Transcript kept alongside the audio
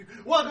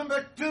Welcome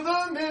back to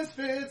the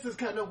Misfits. It's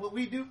kind of what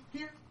we do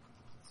here.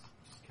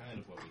 It's kind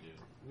of what we do.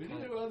 We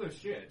do other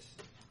shit.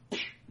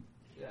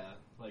 Yeah,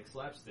 like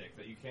slapstick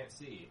that you can't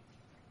see.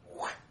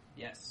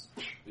 Yes.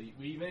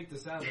 We make the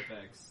sound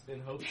effects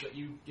in hopes that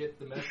you get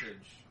the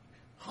message.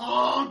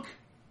 Honk!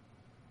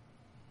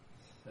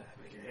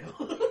 Abigail.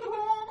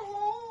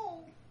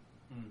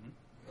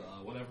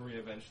 Whenever we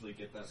eventually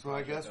get that. So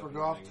I guess we're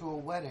going off to a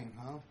wedding,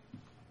 huh?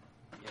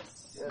 Yes.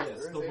 Yes, there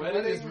the is a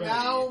wedding is ready.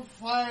 now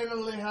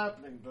finally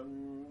happening.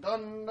 Dun,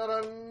 dun, dun,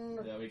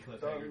 dun. Yeah, we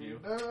cliffhangered you.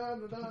 Dun,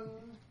 dun, dun,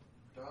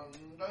 dun,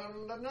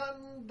 dun, dun,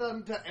 dun,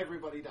 dun, dun.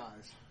 Everybody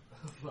dies.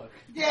 Fuck.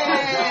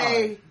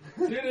 Yay!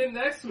 Tune in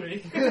next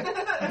week.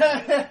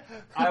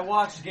 I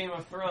watched Game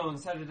of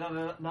Thrones. How did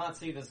I not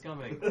see this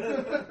coming?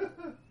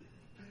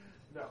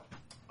 No.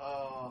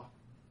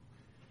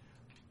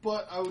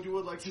 But I would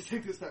like to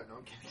take this time. No,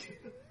 I'm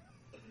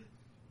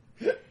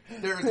kidding.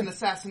 There was an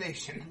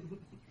assassination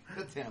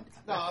attempt.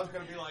 No, I was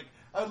going to be like,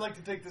 I would like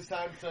to take this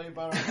time to tell you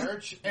about our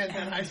merch, and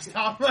then I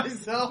stop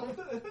myself.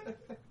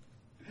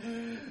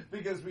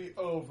 Because we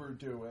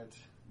overdo it.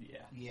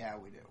 Yeah. Yeah,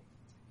 we do.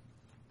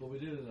 But we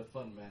did it in a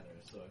fun manner,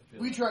 so I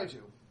feel We like, try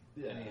to.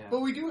 Yeah.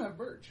 But we do have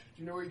merch.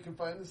 Do you know where you can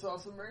find this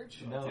awesome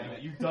merch? No. Damn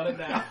it, you've done it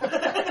now.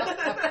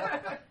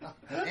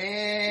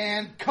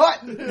 And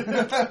cut!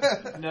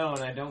 No,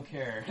 and I don't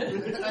care.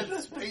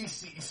 That's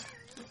Spaceys.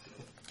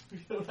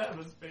 We don't have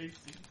a space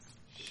seat.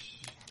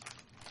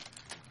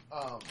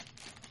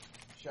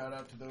 Shout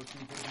out to those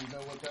people who know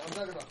what I'm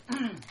talking about.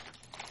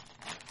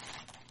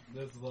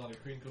 There's a lot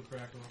of crinkle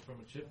crackle from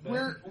a chip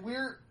bag.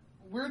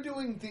 We're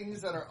doing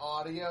things that are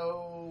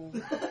audio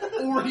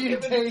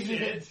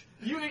orientated.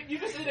 You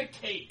just ate a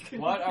cake.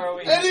 What are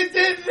we... And it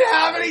didn't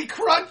have any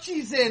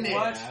crunchies in it.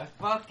 What's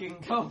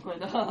fucking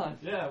going on?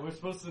 Yeah, we're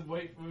supposed to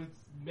wait for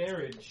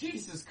marriage.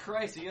 Jesus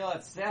Christ, you yell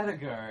at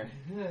Sadagar.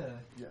 Yeah.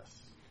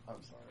 Yes.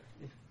 I'm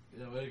sorry.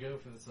 Yeah, way to go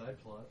for the side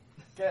plot.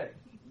 Okay.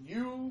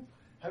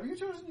 Have you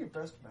chosen your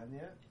best man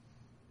yet?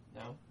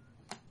 No.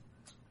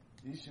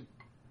 You should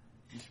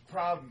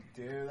probably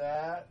do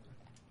that.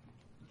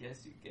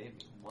 Guess you gave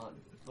me one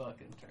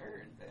fucking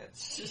turn,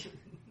 bitch.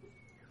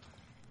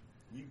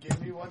 You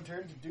give me one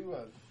turn to do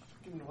a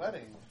fucking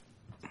wedding.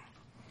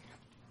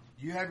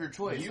 You have your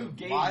choice. You of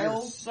gave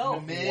Lyle,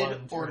 yourself Namid,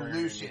 one or turn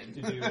Lucian.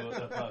 to do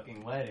the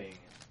fucking wedding.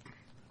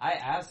 I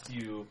asked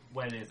you,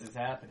 when is this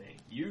happening?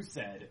 You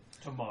said,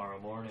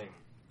 tomorrow morning.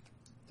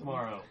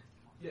 Tomorrow.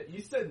 Yeah,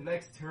 you said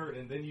next turn,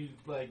 and then you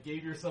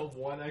gave yourself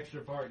one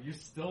extra part. You're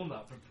still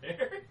not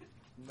prepared.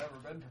 Never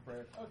been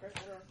prepared. Okay,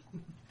 sure.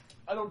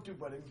 I don't do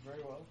weddings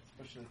very well,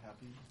 especially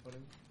happy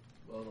weddings.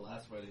 Well, the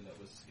last wedding that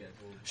was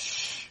scheduled,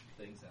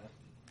 things happened.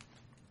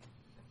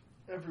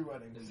 Every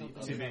wedding. In the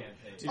something other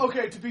happens. campaign.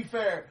 Okay, to be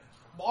fair,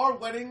 our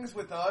weddings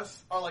with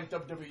us are like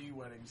WWE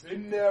weddings. It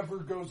never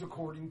goes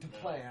according to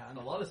plan. And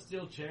a lot of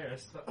steel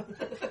chairs.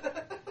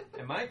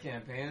 In my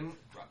campaign,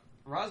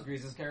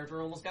 Rosgrease's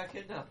character almost got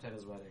kidnapped at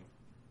his wedding.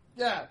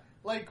 Yeah,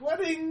 like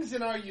weddings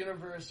in our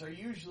universe are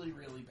usually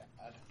really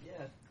bad.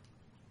 Yeah.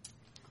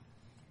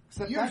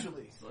 Except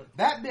Usually.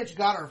 That bitch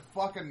got her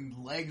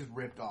fucking legs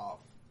ripped off.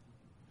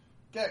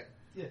 Okay.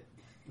 Yeah.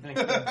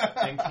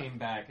 Then came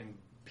back and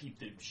beat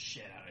the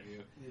shit out of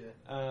you.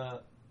 Yeah.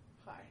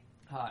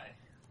 Hi.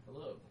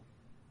 Hello.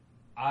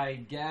 I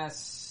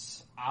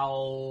guess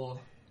I'll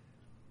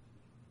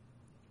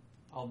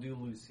do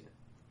Lucian.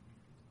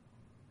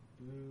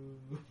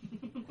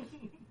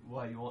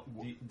 Why you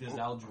want? Does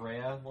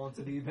Aldrea want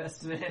to be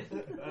best man?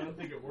 I don't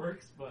think it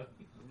works, but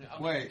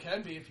Wait. You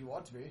can be if you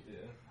want to be.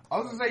 yeah. I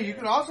was gonna say, you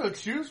can also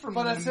choose from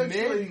But the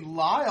essentially, mid and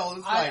Lyle.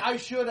 It's like, I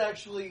should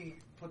actually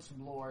put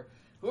some lore.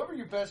 Whoever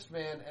your best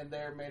man and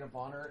their maid of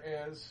honor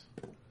is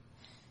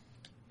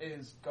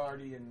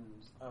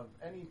guardians of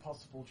any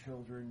possible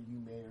children you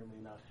may or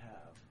may not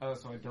have. Oh,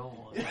 so I don't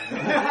want.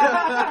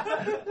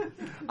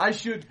 I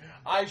should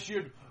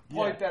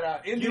point that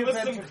out. In Give the us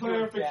event some of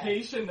your death.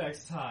 clarification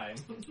next time.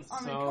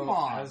 I mean, So come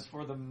on. as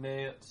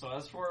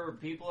for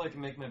people I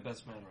can make my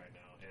best man right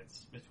now,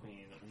 it's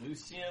between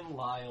Lucian,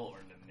 Lyle, or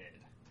Namid.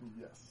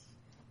 Yes.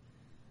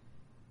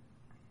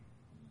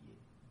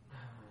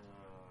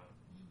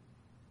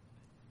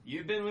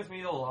 You've been with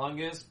me the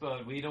longest,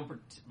 but we don't.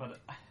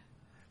 But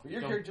Your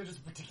character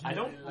just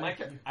particularly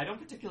I don't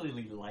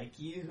particularly like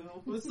you.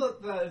 It's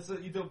not that. It's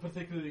that you don't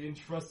particularly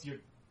entrust your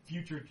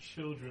future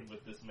children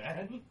with this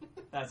man.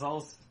 That's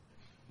all.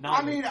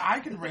 I mean, I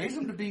could raise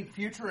them to be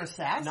future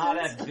assassins. Not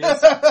at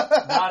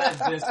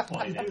this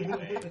point,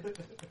 anyway.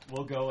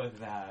 We'll go with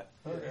that.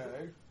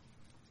 Okay.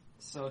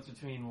 So it's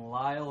between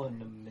Lyle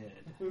and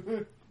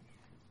Namid.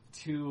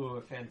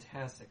 Two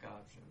fantastic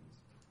options.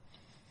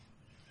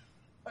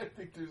 I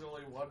think there's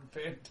only one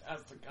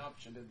fantastic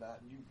option in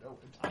that, and you know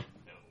it. I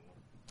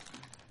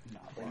know.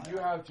 But you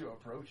have to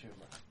approach him.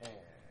 And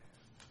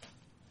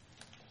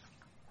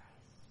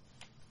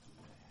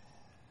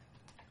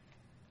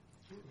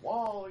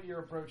while you're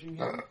approaching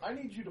him, I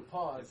need you to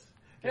pause.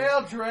 Hey,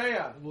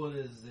 Aldrea! What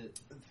is it?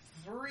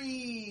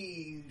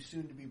 3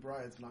 soon-to-be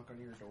brides knock on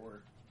your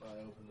door. I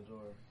open the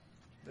door.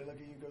 They look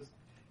at you and goes,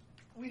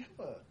 we have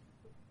a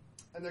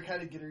and they're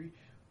kind of gittery.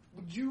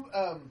 Would you,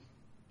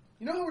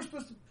 you know how we're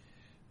supposed to,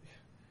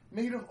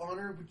 maid of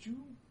honor, do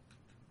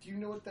you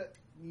know what that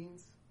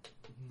means?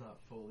 Not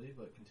fully,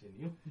 but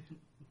continue.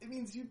 It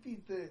means you'd be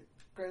the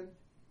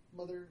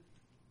grandmother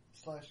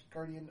 /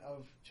 guardian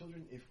of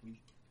children if we,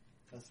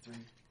 us 3,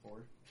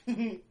 4,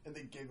 and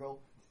they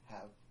giggle,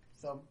 have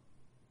some.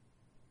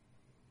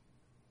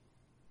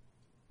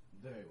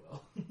 Very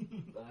well.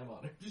 I'm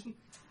honored.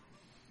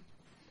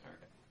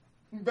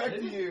 Back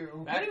to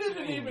you. I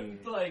didn't even,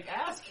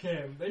 ask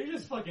him. They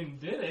just fucking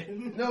did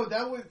it. No,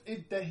 that was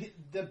it.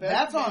 The best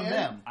That's man, on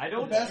them. I The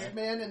don't. best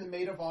man and the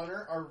maid of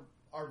honor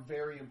are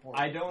very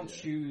important. I don't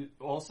choose.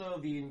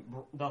 Also,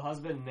 the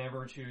husband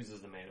never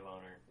chooses the maid of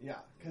honor. Yeah,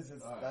 because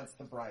that's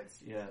the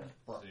bride's. Yeah.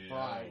 Brides.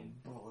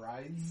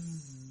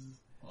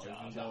 Well,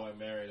 even though I'm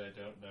married, I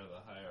don't know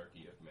the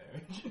hierarchy of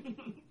marriage.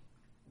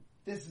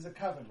 This is a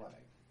coven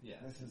wedding. Yeah.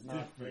 This is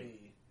not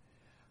free.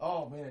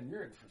 Oh man,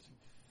 you're in for some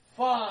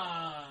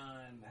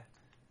fun.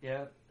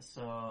 Yeah.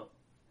 So,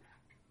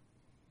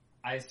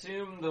 I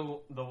assume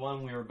the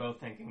one we were both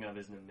thinking of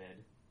is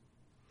Namid.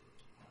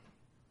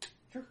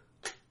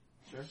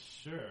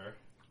 Sure.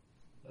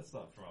 That's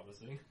not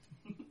promising.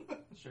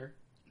 Sure.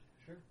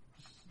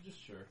 Just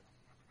sure.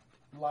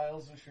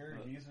 Lyle's a sure.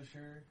 He's a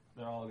sure.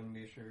 They're all gonna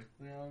be sure.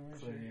 They're all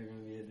So sure. you're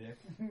gonna be a dick.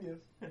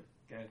 Yes.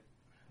 Okay.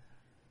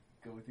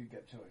 Go with your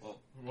gut choice. Well,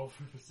 Roll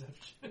for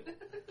perception.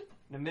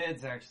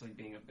 Namid's actually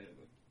being a bit of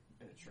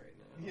a bitch right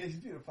now. Yeah, he's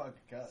being a fucking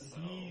cuss.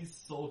 He's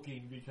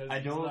sulking because I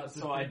he's don't. not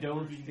So I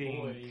don't moving think.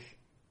 boy.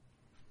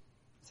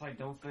 So I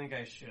don't think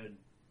I should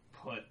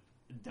put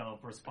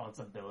dump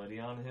responsibility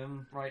on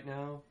him right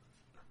now.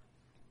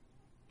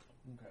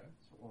 Okay.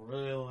 So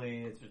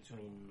really, it's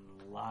between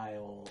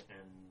Lyle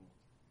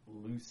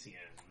and Lucian.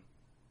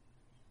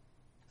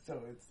 So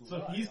it's So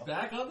Lyle. he's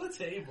back on the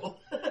table.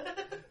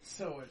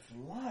 So it's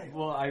Lyle.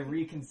 Well, I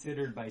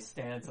reconsidered my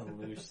stance on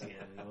Lucian,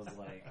 and I was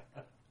like,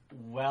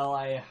 well,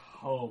 I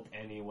hope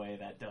anyway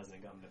that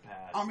doesn't come to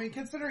pass. I mean,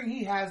 considering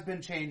he has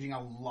been changing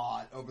a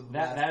lot over the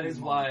last that few is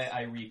months. why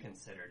I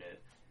reconsidered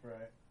it.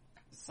 Right.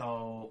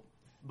 So,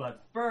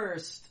 but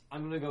first,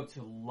 I'm gonna go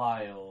to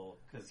Lyle,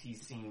 because he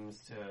seems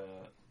to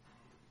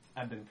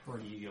have been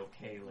pretty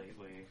okay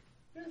lately.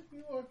 Yeah,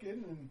 you walk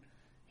in and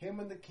him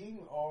and the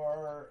king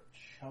are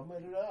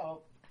chumming it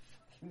up.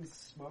 Fucking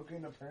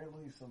smoking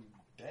apparently some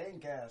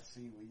dank ass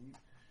seaweed.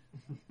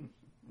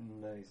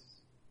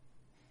 Nice.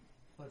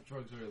 I thought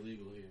drugs are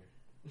illegal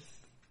here.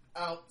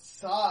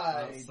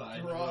 Outside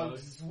Outside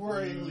drugs drugs.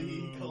 were Boo.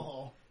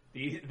 illegal.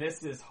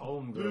 This is Boo,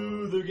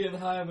 homegrown. they're getting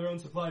high on their own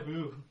supply,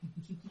 boo.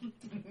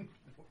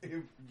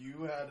 If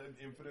you had an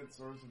infinite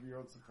source of your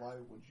own supply,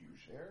 would you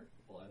share?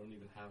 Well, I don't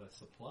even have a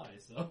supply,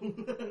 so...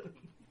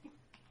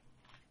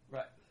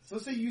 Right. So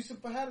say you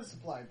had a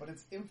supply, but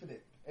it's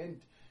infinite,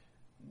 and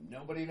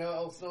nobody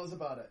else knows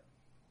about it.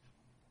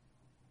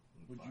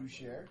 Would you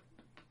share?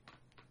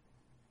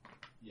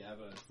 Yeah,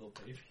 but I'd still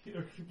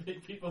pay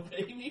people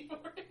pay me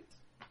for it.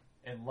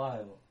 And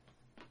Lyle,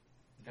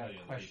 got Yeah,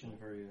 a question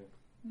for you.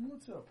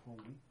 What's up,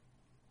 homie?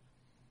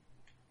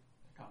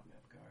 Caught me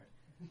off guard.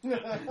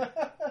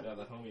 Yeah,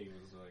 the homie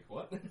was like,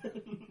 what? Okay,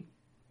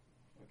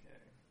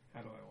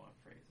 how do I want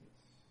phrases?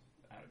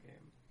 Out of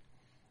game.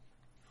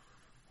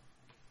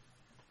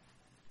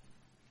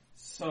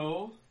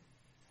 So,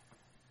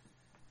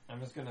 I'm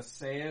just gonna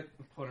say it,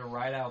 put it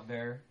right out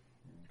there,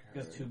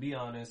 because to be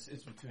honest,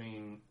 it's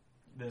between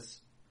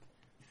this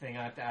thing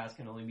I have to ask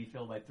can only be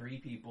filled by 3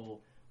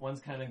 people.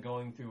 One's kind of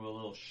going through a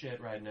little shit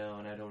right now,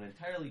 and I don't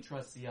entirely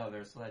trust the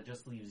other, so that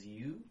just leaves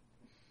you.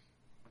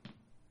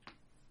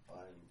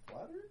 I'm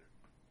flattered.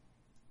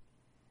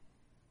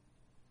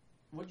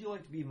 Would you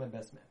like to be my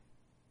best man?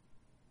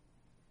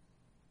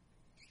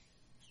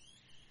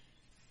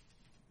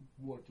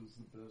 What does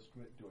the best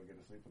man... Do I get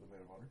to sleep with the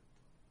maid of honor?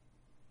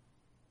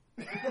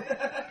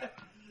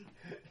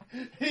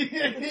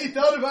 he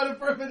thought about it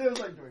for a minute. I was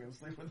like, do I get to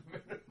sleep with the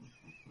maid of honor?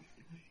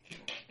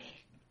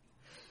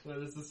 But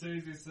as soon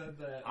as you said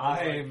that,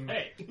 I'm-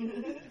 I was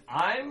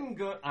like,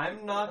 hey!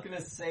 I'm not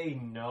gonna say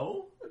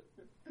no,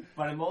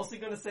 but I'm mostly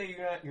gonna say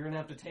you're gonna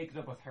have to take it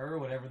up with her,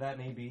 whatever that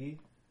may be.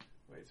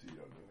 Wait, so you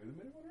don't know who the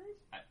maid of honor is?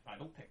 I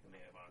don't pick the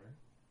maid of honor.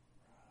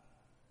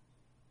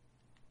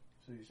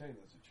 So you're saying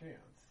there's a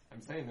chance.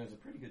 I'm saying there's a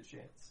pretty good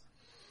chance.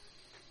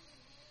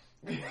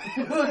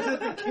 He looks at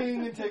the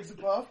king and takes a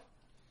puff.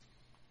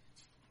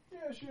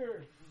 Yeah,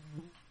 sure.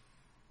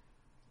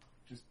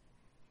 Just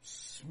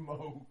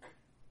smoke.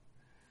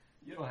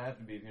 You don't have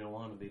to be if you don't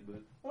want to be,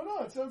 but Oh no,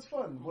 it sounds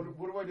fun. What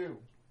do I do?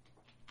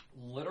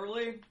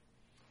 literally,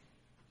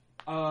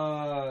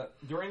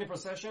 during the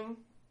procession,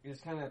 you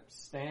just kind of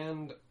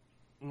stand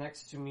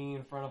next to me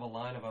in front of a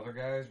line of other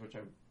guys, which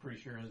I'm pretty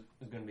sure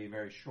is going to be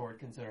very short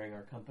considering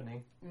our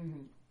company.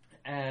 Mm-hmm.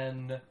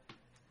 And The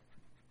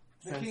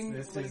since king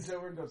this leans is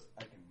over and goes,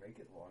 I can make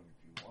it long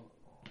if you want it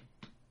long.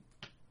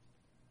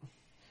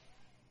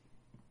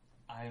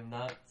 I am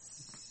not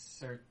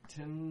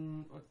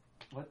certain.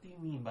 What do you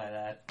mean by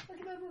that? I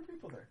can have more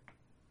people there.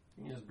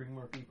 You can just bring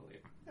more people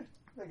here.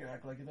 They can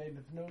act like they've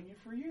known you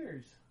for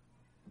years.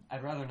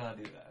 I'd rather not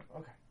do that.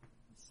 Okay.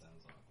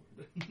 Sounds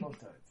awkward. Both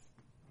sides.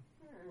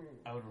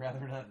 I would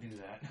rather not do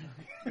that.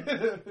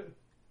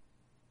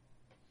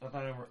 Not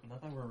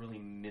that we're really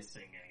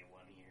missing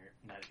anyone here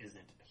that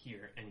isn't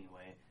here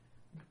anyway.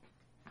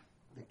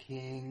 The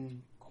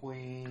king,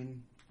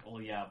 queen. Oh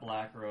yeah,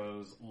 Black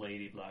Rose,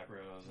 Lady Black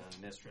Rose,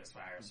 and Mistress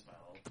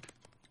Firespell.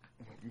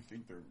 You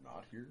think they're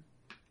not here?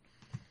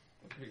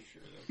 I'm pretty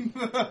sure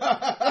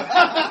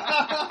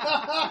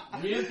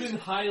We have been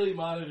highly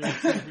monitored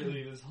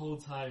secretly this whole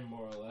time,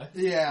 more or less.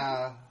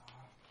 Yeah.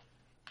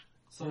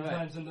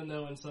 Sometimes in the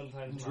know and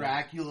sometimes not.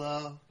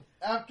 Dracula.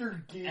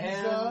 After Giza.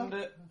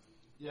 And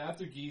Yeah,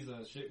 after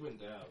Giza, shit went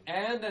down.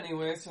 And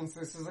anyway, since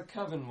this is a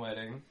coven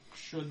wedding,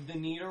 should the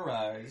need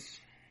arise,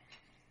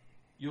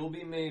 you'll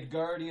be made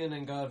guardian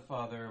and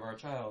godfather of our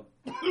child.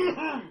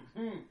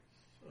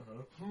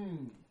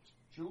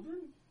 Children?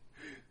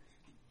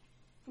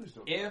 Please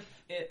don't. If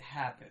it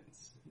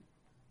happens.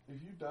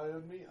 If you die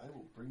on me, I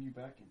will bring you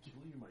back and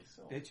kill you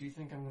myself. Bitch, you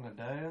think I'm gonna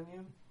die on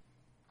you?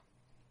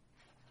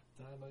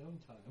 Die on my own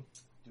time.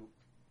 Do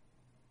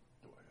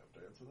I have to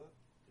answer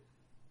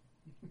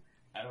that?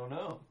 I don't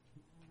know.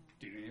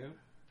 Do you?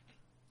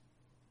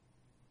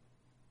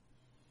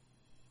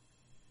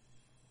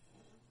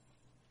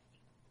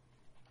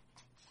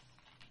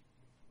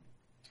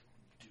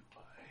 Do I?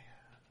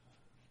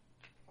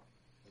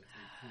 Let's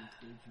include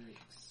their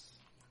drinks.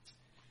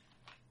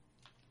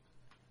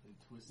 And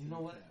twist You know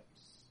their what?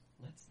 caps.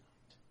 Let's not.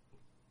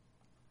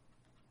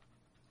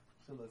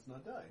 So let's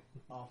not die.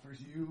 Offers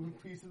you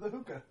a piece of the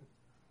hookah.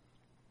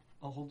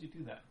 I'll hold you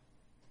to that.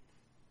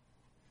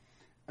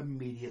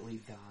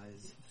 Immediately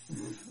dies.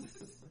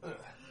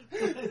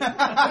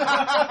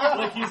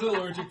 Like he's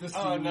allergic to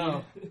seaweed. Oh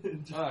no.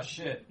 Oh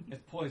shit.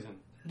 It's poison.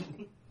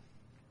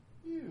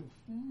 You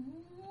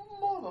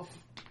motherf...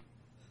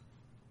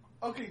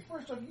 Okay,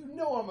 first off, you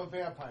know I'm a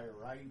vampire,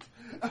 right?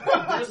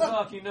 First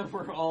off, you know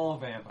we're all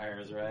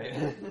vampires, right?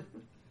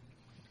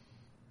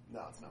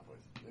 No, it's not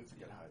poison. It's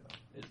get high,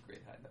 though. It's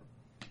great high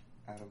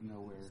though. Out of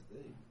nowhere.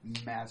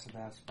 Massive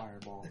ass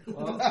fireball.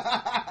 Well,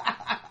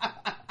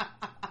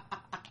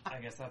 I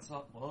guess that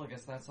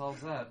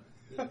solves that.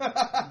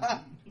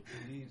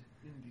 Indeed.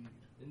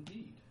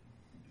 Indeed.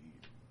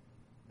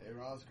 Hey,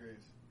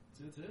 Rosgraves.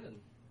 2-10.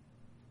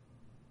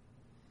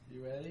 You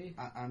ready?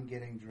 I'm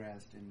getting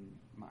dressed in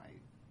my...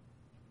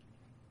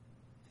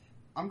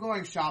 I'm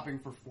going shopping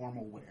for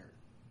formal wear.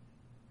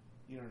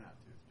 You don't have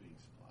to. It's being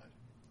supplied.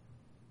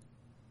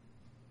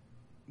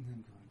 I'm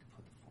going to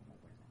put the formal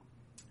wear on.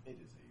 It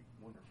is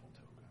a wonderful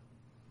toga.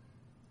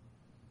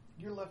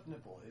 Your left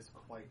nipple is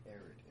quite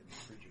arid and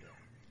frigid.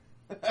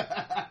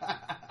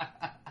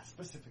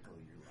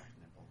 Specifically, your left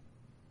nipple.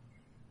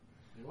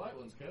 Your white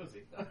one's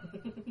cozy.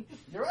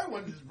 Your right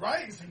one is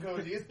bright and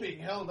cozy. It's being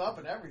held up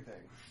and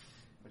everything.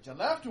 But your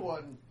left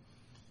one...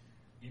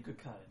 You could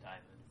cut a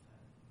diamond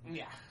with that.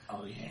 Yeah.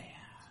 Oh, yeah.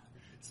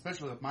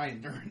 Especially with my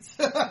endurance.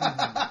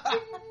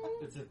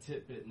 It's a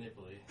tit-bit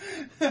nipply.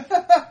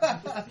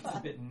 It's a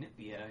bit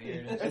nippy out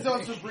here. It's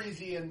also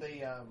breezy in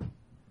the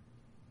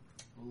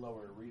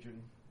lower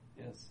region.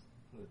 Yes.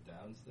 The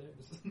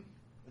downstairs?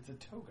 It's a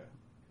toga.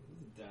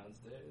 This is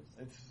downstairs.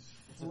 It's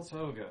It's a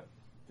toga.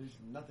 There's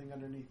nothing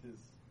underneath his...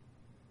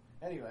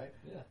 Anyway.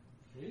 Yeah.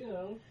 You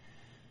know.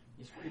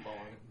 He's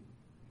freeballing.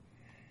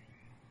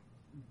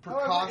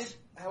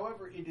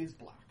 However, it is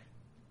black.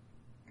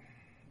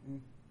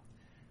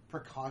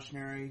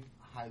 Precautionary.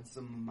 Hide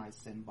some of my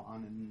sin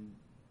bond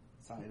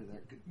inside of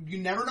there. You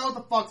never know what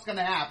the fuck's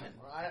gonna happen.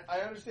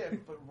 I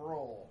understand, but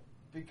roll.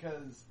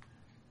 Because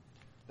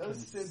those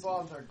sin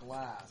bombs are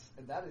glass,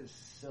 and that is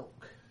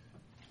silk.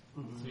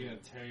 So you're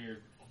gonna tear your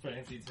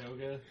fancy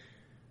toga?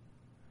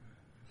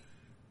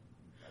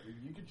 I mean,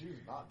 you could choose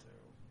not to.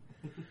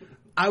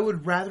 I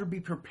would rather be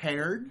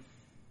prepared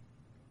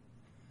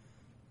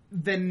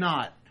than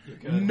not.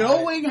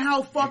 Knowing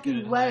how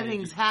fucking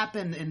weddings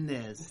happen in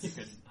this. You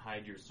could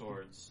hide your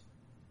swords.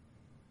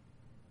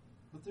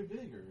 But they're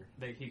bigger.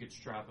 He could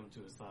strap them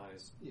to his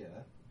thighs. Yeah.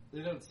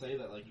 They don't say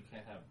that, like, you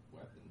can't have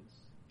weapons.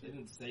 They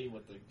didn't say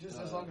what the... Just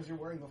as long as you're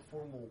wearing the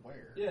formal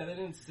wear. Yeah, they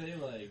didn't say,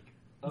 like...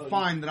 Oh,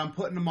 Fine that I'm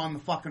putting them on the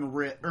fucking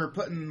wrist, or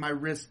putting my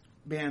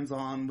wristbands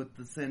on with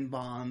the sin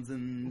bonds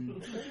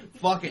and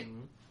fuck it.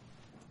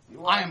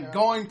 I am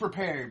going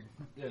prepared.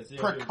 Yeah, so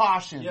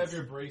Precautions. You have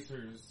your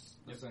bracers,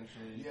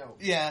 essentially. Yo.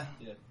 Yeah.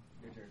 Yeah.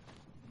 Your turn.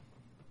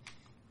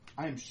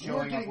 I am You're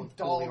showing up getting with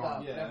fully dolled up.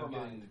 armed. Yeah, Never I'm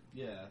mind.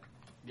 Yeah.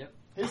 Yep.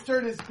 His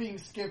turn is being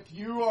skipped.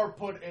 You are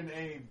put in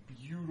a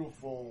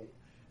beautiful...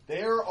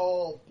 They're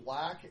all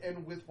black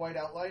and with white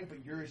outline,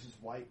 but yours is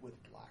white with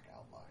black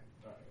outline.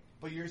 Alright.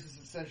 But yours is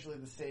essentially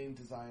the same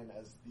design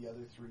as the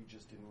other three,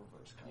 just in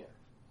reverse color.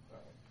 Yeah.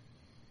 Alright.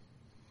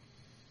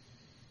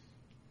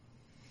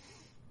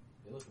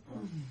 They look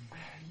apart.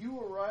 You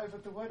arrive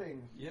at the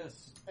wedding,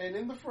 Yes. and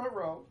in the front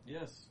row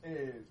Yes.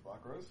 is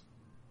Black Rose,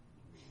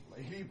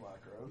 Lady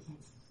Black Rose,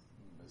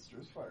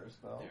 Mistress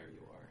Firespell, There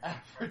you are.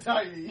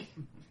 Aphrodite,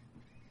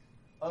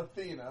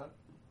 Athena,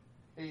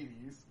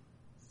 Hades,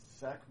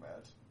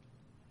 Sekhmet,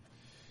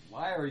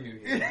 Why are you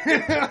here?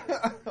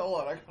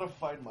 Hold on, I gotta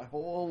find my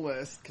whole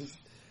list, because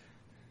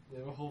You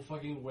have a whole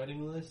fucking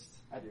wedding list?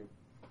 I do.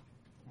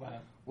 Wow.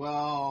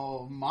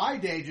 Well, my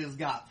day just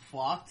got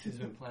fucked. Who's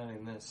been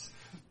planning this?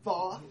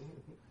 Thoth.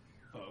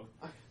 Both.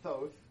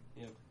 Thoth.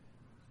 Yep.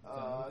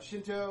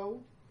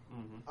 Shinto.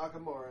 Mm-hmm.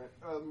 Akamore.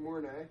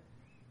 Morne.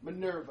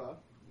 Minerva.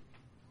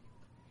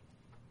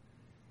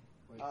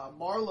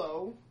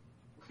 Marlowe.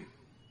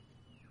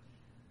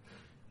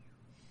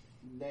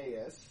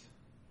 Naeus.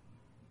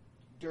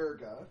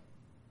 Durga.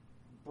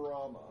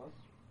 Brahma.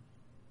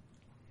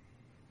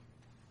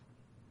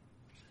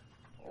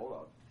 Hold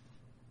on.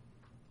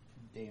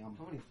 Damn.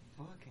 How many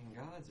fucking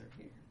gods are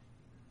here?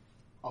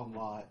 A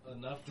lot.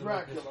 Enough to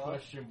Dracula. make us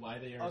question why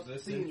they are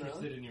this Athena.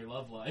 interested in your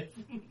love life.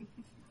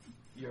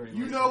 You already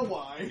You listed- know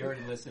why. You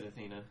already listed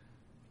Athena.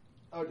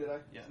 Oh, did I?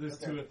 Yeah.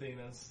 There's Okay. 2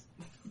 Athenas.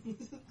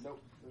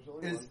 Nope. There's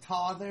only Is one.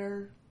 Ta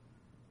there?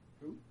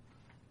 Who?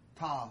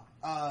 Ta.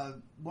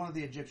 One of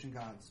the Egyptian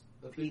gods.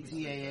 That's what we said.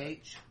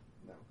 P-T-A-H?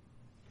 No.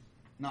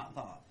 Not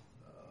Thoth.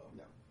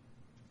 No.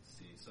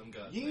 See, some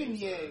gods. Yin and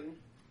Yang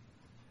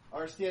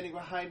are standing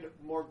behind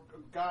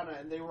Morgana,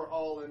 and they were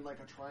all in like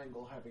a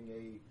triangle having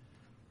a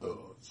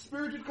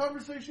spirited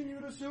conversation, you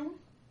would assume.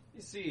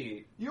 You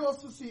see, You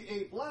also see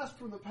a blast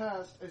from the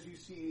past as you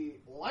see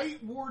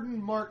Light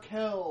Warden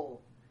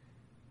Markel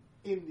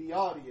in the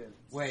audience.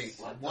 Wait,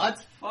 what what?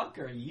 the fuck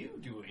are you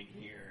doing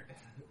here?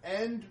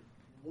 And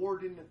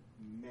Warden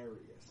Marius.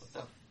 What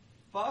the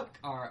fuck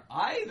are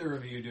either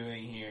of you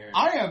doing here?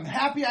 I am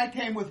happy I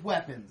came with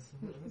weapons.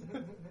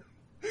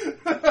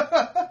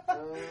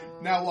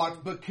 Now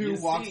watch Baku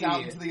You walks see,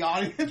 out into the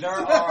audience. There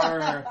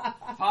are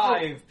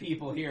 5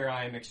 people here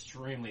I am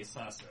extremely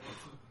sus of.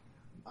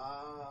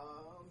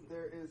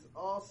 There is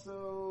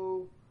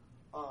also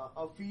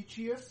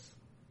Ophiuchus,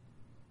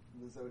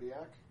 the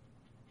Zodiac,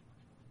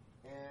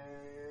 and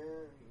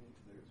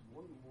there's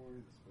one more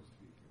that's supposed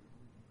to be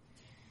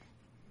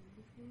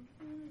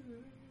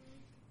here.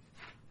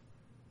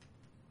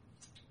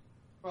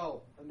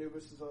 Oh,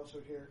 Anubis is also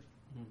here,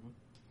 Mm-hmm.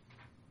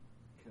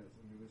 because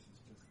Anubis is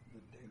just the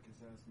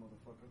dankest ass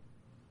motherfucker.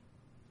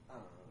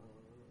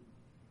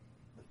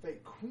 The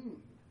fake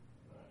queen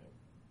Alright.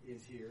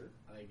 is here.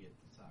 I get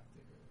to talk to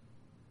her.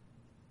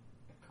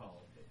 I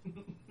call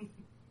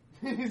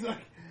it. He's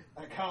like,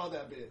 I called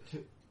that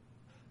bitch.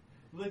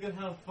 Look at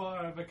how far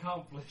I've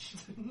accomplished.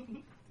 Do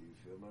you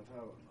feel my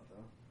power,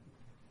 mother?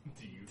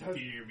 Do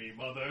you hear me,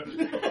 mother?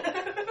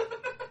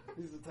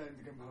 This is the time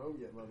to come home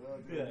yet, mother.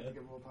 I think I need to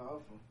get more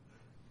powerful.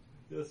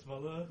 Yes,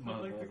 mother. I'd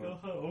Mother, like to go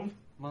mother. home.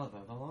 Mother,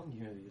 the longer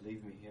you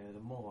leave me here, the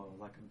more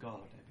like a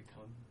god I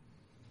become.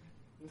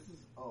 This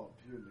is all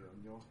purely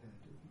on your head.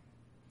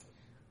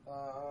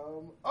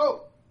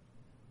 Oh!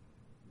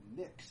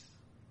 Nyx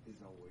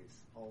is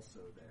always also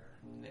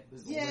there.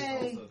 This Yay.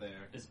 is also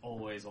there. Is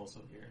always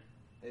also here.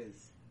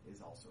 Is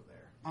also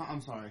there.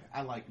 I'm sorry.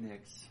 I like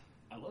Nyx.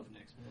 I love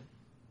Nyx, man.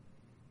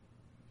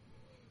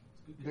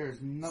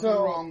 There's nothing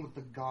So- wrong with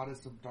the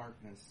goddess of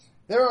darkness.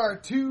 There are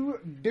 2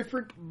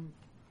 different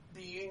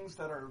beings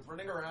that are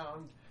running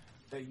around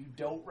that you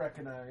don't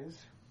recognize,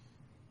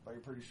 but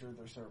you're pretty sure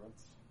they're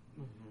servants.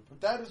 Mm-hmm.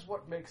 But that is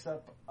what makes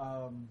up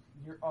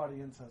your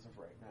audience as of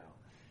right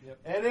now. Yep.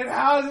 And it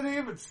hasn't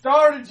even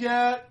started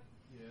yet!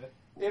 Yeah.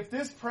 If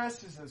this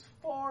press is as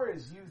far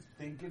as you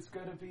think it's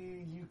going to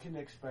be, you can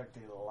expect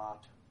a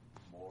lot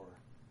more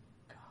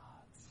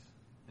gods.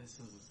 This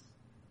is...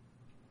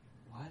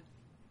 What?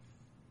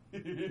 I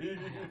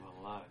have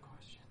a lot of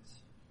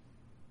questions.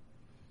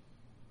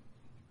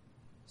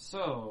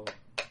 So,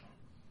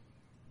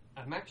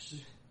 I'm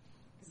actually...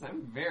 Because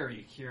I'm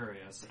very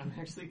curious. I'm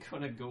actually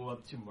going to go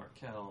up to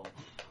Markel.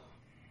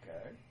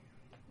 Okay.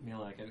 I mean,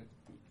 like,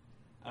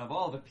 out of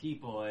all the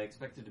people I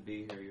expected to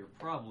be here, you're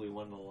probably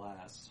one of the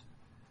last.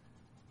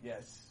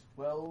 Yes.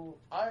 Well,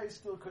 I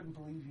still couldn't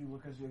believe you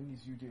look as young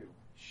as you do.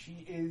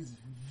 She is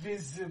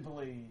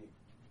visibly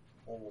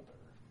older.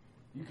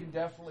 You can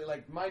definitely,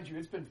 like, mind you,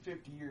 it's been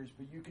 50 years,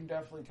 but you can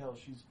definitely tell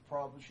she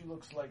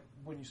looks like,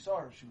 when you saw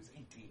her, she was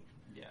 18.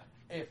 Yeah.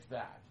 If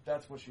that.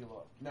 That's what she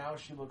looked. Now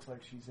she looks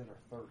like she's in her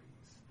 30s.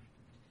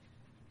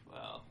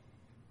 Well,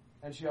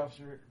 And she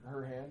offers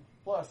her hand.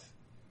 Plus,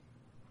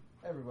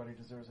 everybody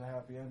deserves a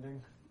happy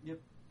ending.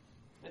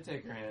 I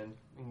take her hand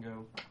and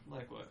go,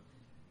 like what?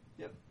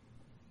 Yep.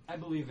 I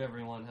believe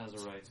everyone has a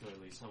right to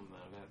at least some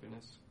amount of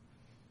happiness.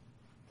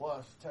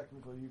 Plus,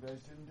 technically, you guys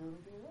didn't do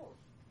anything wrong.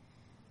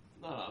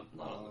 Not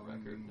on the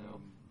record,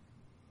 no.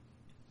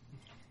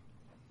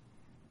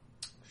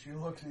 She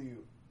looks at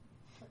you.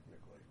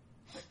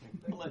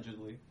 Technically.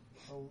 Allegedly.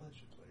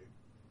 Allegedly.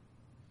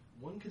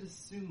 One could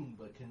assume,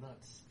 but cannot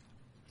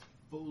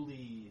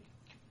fully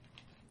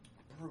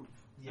Proof.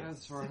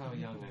 As for how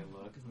young I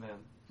look,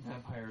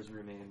 vampires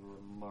remain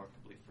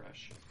remarkably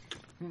fresh.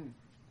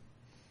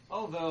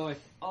 Although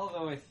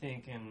I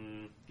think,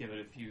 and give it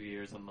a few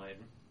years, I might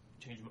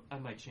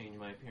change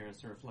my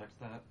appearance to reflect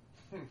that.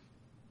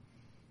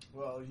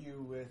 Well,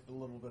 you with a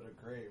little bit of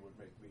gray would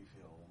make me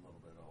feel a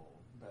little bit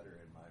better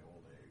in my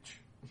old age.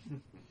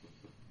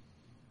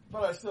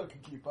 But I still can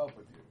keep up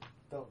with you.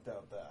 Don't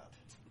doubt that.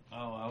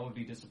 Oh, I would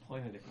be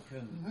disappointed if you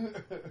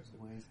couldn't.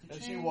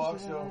 And she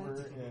walks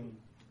over and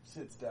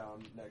sits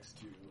down next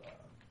to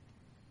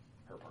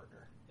her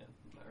partner. Yeah,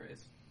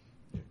 Marius.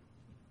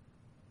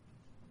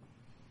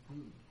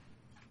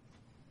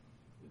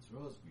 It's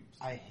Rose Goose.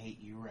 I hate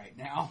you right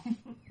now.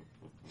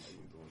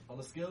 On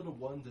a scale of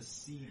 1 to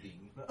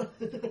seething.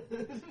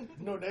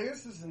 No,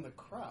 Naeus is in the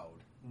crowd.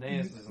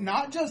 Naeus is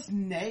Not just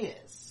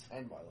Naeus.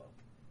 And Marlo.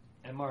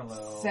 and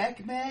Marlo.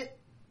 Sekhmet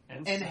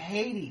and and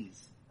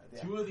Hades.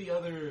 Yeah. Two of the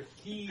other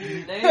key...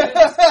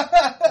 Naeus,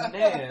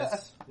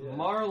 Yeah.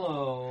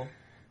 Marlo.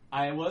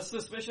 I was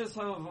suspicious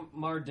of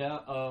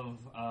Mardell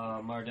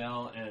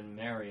and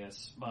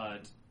Marius,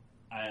 but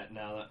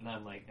now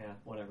I'm like,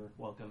 whatever.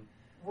 Welcome.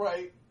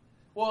 Right.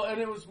 Well, and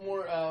it was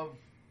more of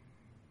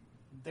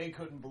they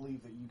couldn't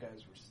believe that you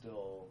guys were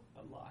still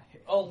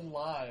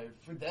alive.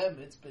 For them,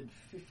 it's been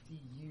 50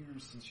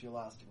 years since your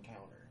last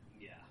encounter.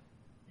 Yeah.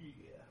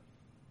 Yeah.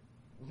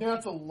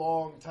 That's a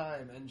long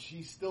time, and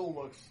she still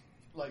looks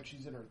like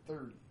she's in her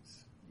 30s.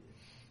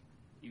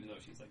 Even though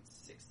she's like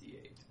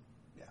 68.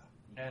 Yeah.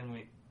 And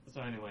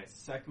so anyway,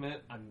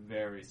 Sekhmet, I'm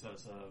very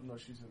sus of. No,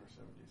 she's in her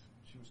 70s.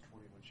 She was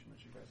 20 when she met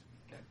you guys.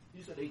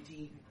 You said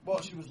 18. Well,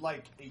 she was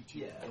like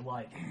 18. Yeah.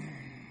 Like,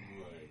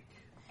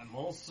 I'm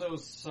also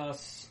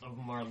sus of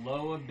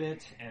Marlo a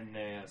bit and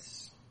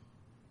Naeus.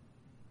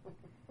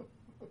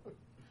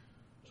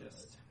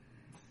 Just.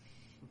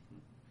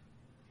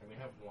 Can we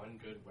have one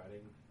good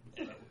wedding?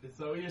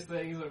 So what you're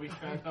saying is that we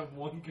can't have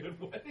one good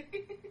wedding?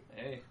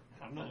 Hey,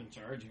 I'm not in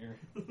charge here.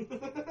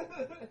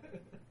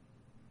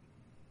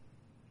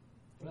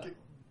 Well,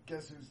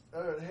 Guess who's...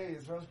 hey,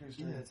 it's Roscoe's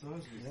turn. yeah, it's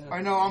Rose Goose. Yeah.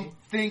 I know, I'm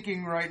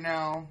thinking right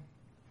now.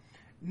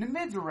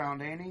 Nimid's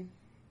around, ain't he?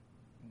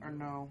 Or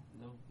no?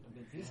 No,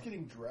 He's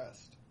getting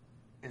dressed.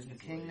 Is the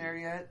He's king late. there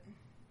yet?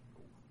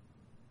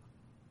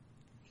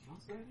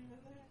 King's not even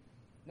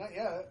there? Not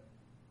yet.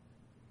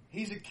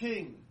 He's a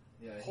king.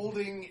 Yeah,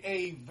 Holding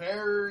a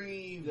very,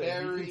 he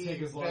very, can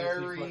take as long as he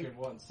very fucking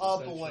wants,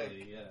 public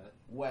essentially, yeah.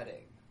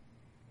 wedding.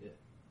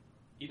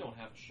 You don't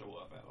have to show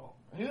up at all.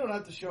 He don't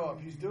have to show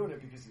up. He's doing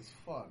it because it's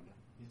fun.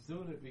 He's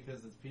doing it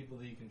because it's people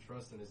that he can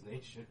trust in his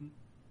nation.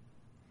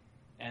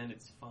 And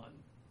it's fun.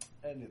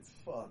 And it's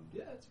fun.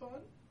 Yeah, it's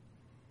fun.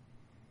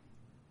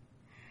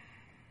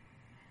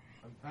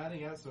 I'm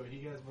padding out so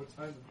he has more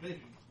time to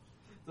think.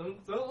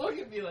 Don't look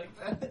at me like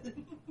that.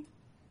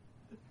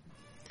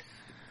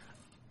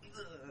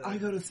 I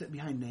go to sit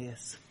behind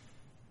Naeus.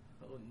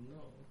 Oh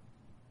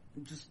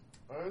no. Just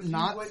As you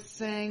not went-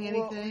 saying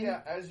well, anything.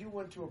 yeah, as you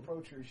went to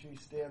approach her, she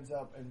stands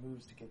up and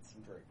moves to get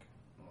some drink.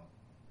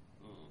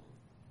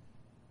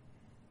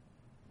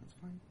 That's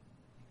fine.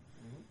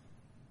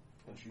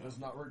 And she does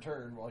not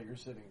return while you're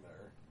sitting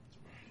there.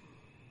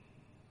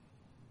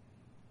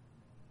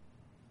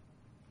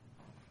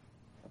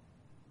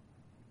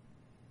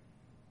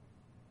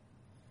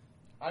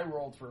 I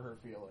rolled for her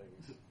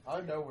feelings.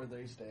 I know where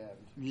they stand.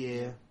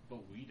 Yeah. But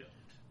we don't.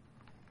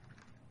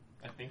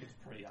 I think it's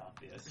pretty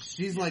obvious.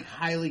 She's like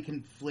highly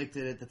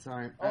conflicted at the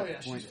time. Oh at yeah,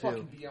 the she's point,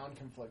 fucking too. beyond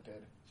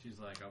conflicted. She's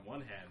like, on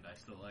one hand, I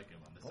still like him.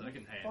 On the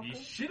second hand, Motherfucker.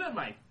 he shit on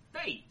my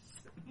face.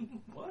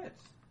 What?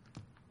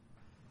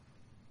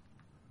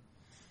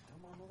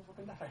 Come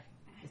on, motherfucking die.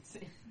 It's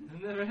It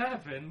never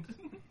happened.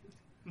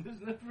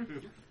 There's no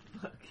proof.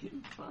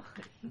 fucking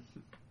fine.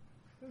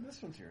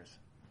 This one's yours.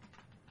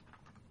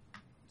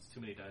 It's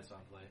too many dice on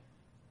play.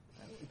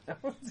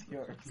 That one's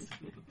yours.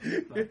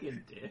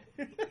 Fucking dick.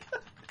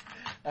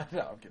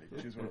 No, I'm kidding.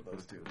 Choose one of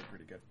those two. They're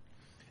pretty good.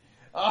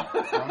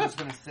 So I'm just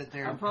gonna sit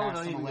there I'm and probably pass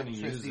not some even gonna use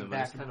electricity them, I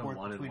back just and kinda forth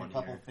wanted between a one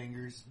couple here.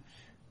 fingers.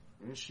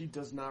 And she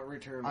does not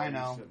return I while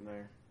know. you're sitting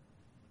there.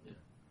 Yeah.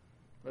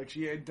 Like,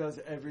 she does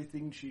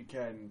everything she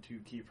can to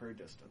keep her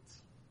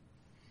distance.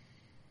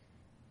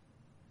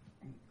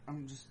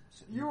 I'm just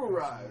sitting You there passing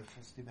arrive.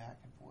 electricity back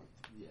and forth.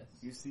 Yes.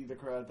 You see the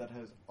crowd that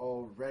has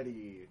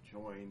already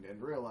joined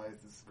and realize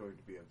this is going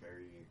to be a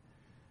very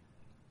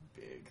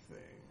big thing.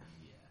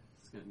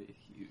 It's gonna be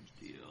a huge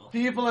deal.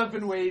 People have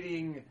been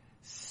waiting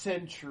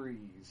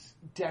centuries,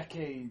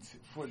 decades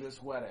for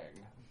this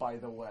wedding, by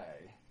the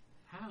way.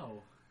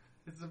 How?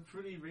 It's a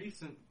pretty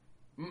recent...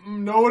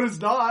 No, it is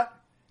not.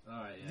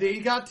 Alright, yeah. They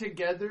got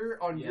together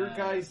on your Yeah.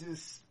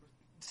 guys'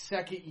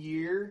 second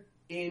year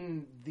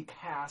in the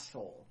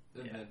castle.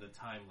 And Yeah. then the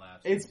time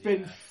lapse. It's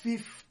been yeah.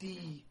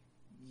 50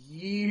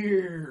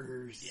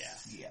 years.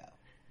 Yeah.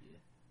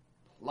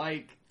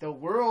 Like, the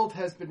world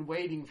has been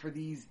waiting for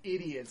these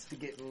idiots to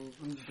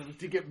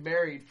get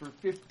married for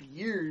 50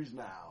 years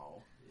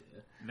now.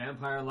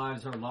 Vampire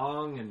lives are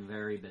long and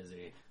very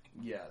busy.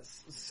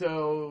 Yes.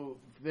 So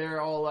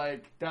they're all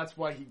like, that's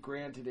why he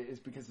granted it, is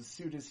because as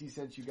soon as he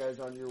sent you guys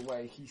on your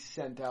way, he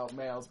sent out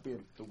mails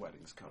being, the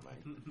wedding's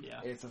coming. Yeah.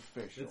 It's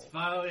official. It's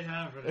finally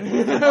happening.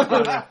 It's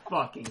gonna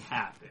fucking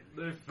happen.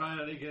 They're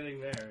finally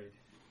getting married.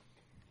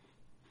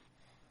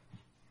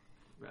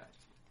 Right.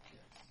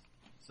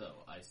 So,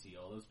 I see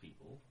all those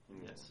people.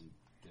 Yes. We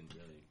didn't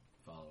really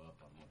follow up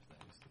on more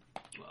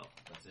things. Well,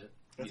 That's it.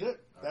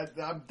 That's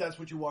it. That's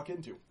what you walk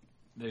into.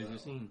 there's your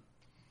scene.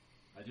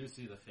 I I do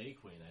see the Fey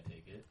Queen, I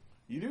take it.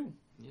 You do.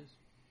 Yes.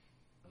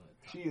 I'm gonna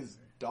talk She to is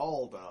her.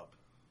 dolled up.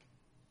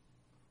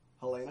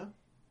 Helena?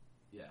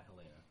 Yeah,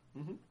 Helena.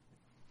 Mm-hmm.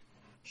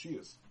 She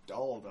is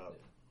dolled up.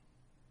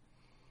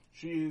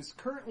 She is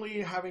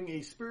currently having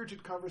a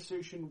spirited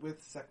conversation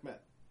with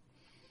Sekhmet.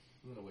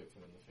 I'm gonna wait for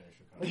them to finish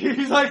her conversation.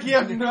 He's like,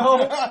 yeah,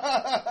 no.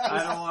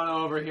 I don't want to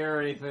overhear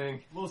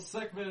anything. Well,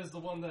 Sekhmet is the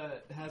one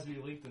that has me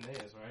linked to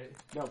Naeus, right?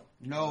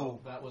 No.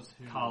 That was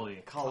who?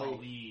 Kali.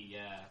 Kali,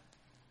 yeah.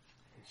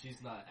 And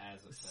she's not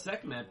as upset.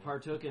 Sekhmet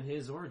partook in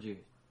his orgy.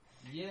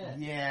 Yeah.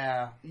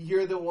 Yeah.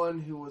 You're the one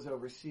who was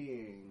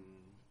overseeing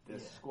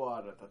this Yeah.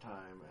 squad at the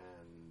time,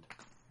 and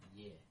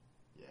Yeah.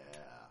 yeah.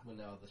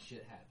 When all the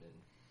shit happened.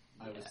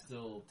 I was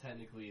still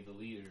technically the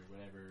leader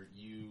whenever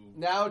you...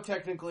 Now,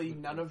 technically,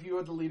 none of you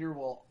are the leader,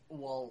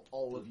 while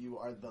all of you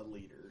are the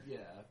leader. Yeah.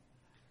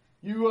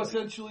 You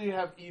essentially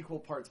have equal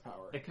parts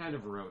power. It kind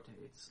of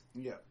rotates.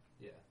 Yeah.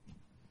 Yeah.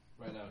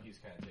 Right now, he's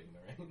kind of taking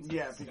the reins.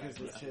 Yeah, because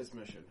it's his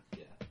mission.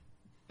 Yeah.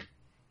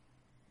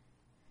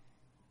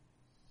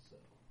 So,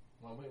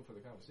 well, I'm waiting for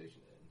the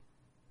conversation to end.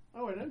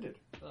 Oh, it ended.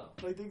 Oh,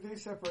 I think they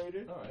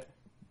separated. alright.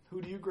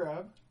 Who do you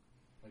grab?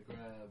 I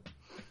grab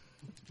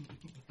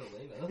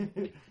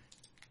Helena.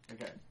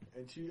 Okay.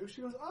 And she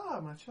goes,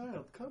 my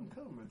child, come.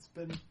 It's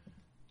been...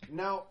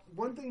 Now,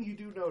 one thing you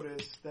do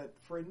notice, that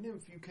for a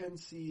nymph, you can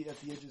see at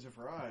the edges of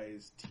her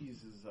eyes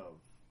teases of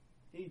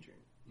aging.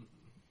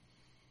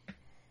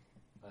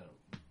 I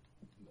don't...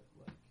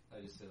 Like,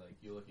 I just say, like,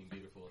 you're looking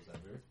beautiful as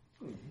ever.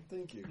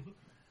 Thank you.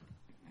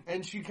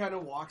 And she kind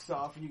of walks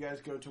off, and you guys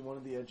go to one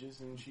of the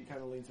edges, and she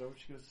kind of leans over.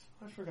 She goes,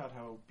 I forgot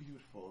how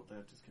beautiful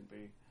Atlantis can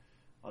be.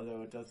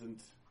 Although it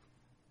doesn't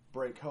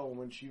break home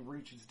when she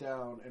reaches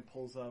down and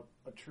pulls up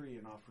a tree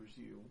and offers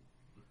you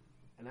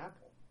an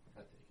apple. I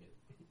take it.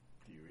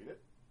 Do you eat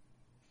it?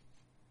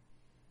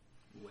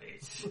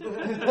 Wait.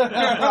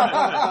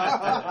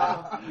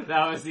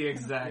 That was the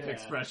exact Yeah.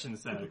 expression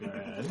Sadgar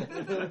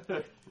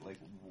had. Like,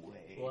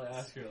 wait. Well, I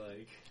ask her,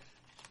 like,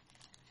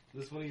 is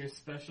this one of your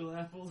special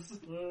apples?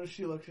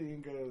 She looks at you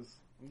and goes,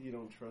 you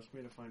don't trust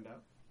me to find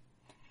out?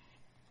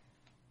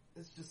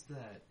 It's just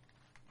that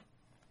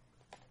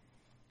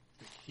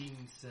the king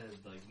said,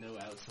 like, no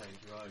outside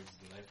drugs,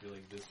 and I feel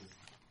like this is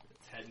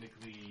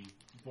technically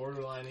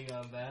borderlining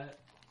on that.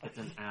 It's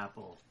an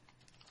apple.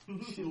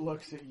 She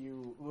looks at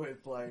you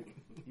with, like,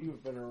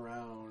 you've been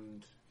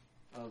around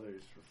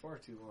others for far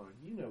too long.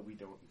 You know we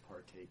don't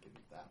partake in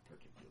that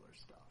particular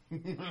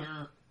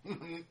stuff.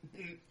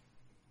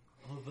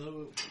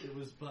 Although it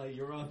was by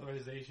your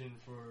authorization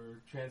for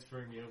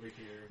transferring me over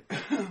here,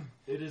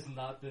 it has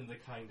not been the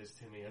kindest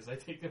to me as I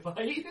take a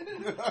bite.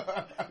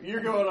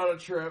 You're going on a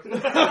trip.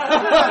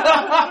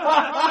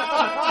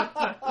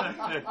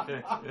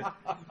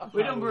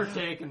 We don't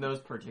partake in those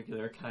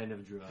particular kind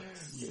of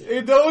drugs.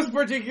 In those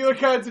particular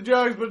kinds of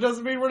drugs, but it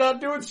doesn't mean we're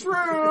not doing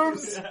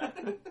shrooms.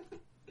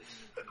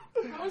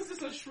 How is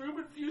this a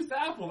shroom-infused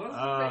apple? That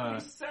doesn't make any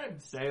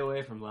sense. Stay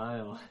away from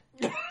Lyle.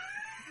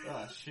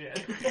 Oh, shit.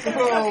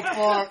 Oh,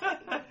 fuck.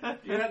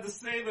 You had to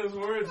say those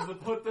words to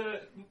put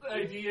the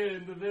idea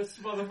into this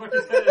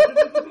motherfucker's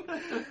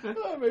head.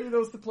 Oh, maybe that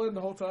was the plan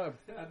the whole time.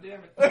 God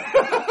damn it.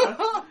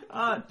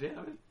 Ah, damn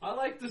it. I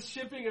like the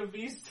shipping of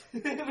these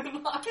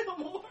and Lyle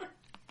more.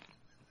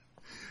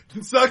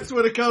 It sucks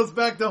when it comes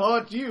back to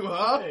haunt you,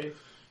 huh? Hey,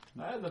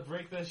 I had to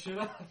break that shit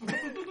up.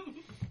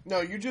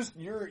 No,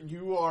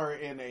 you are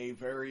in a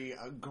very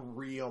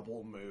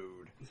agreeable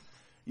mood.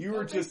 You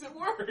were That makes just, it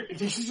worse.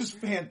 this is just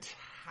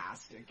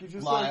fantastic. You're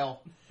just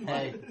Lyle.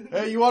 Hey. like,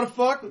 hey, you want to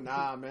fuck?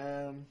 Nah,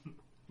 man.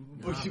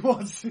 But you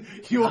want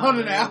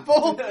an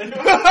apple?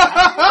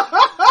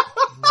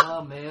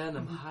 Nah, man,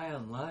 I'm high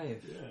on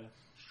life. Yeah.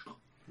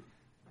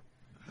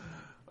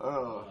 Oh.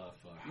 Oh,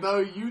 fuck. No,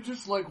 you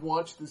just like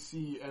watch the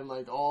sea and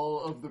like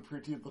all of the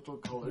pretty little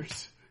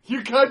colors.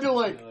 You're kind of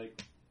like, You know,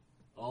 like,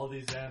 all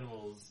these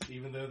animals,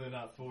 even though they're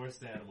not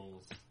forest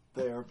animals,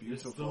 they are they're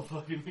beautiful. still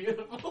fucking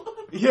beautiful.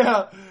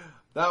 Yeah,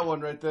 that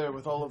one right there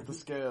with all of the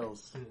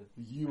scales.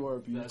 You are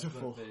That's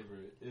beautiful. my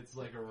favorite. It's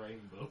like a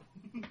rainbow.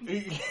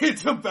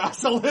 It's a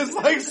basilisk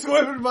like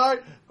swimming by.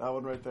 That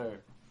one right there.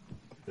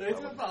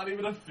 It's not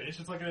even a fish.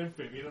 It's like an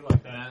amphibian. I'm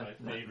like, that's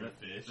my favorite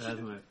fish. That's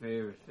my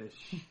favorite fish.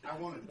 I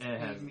want to It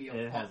has- tame me it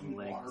a has fucking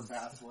legs. water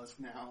basilisk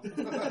now.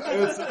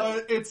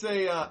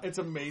 It's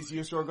a maze.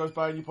 Your store goes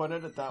by and you point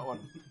it at that one.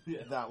 Yeah.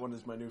 That one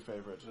is my new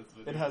favorite. That's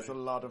my It has a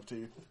favorite. lot of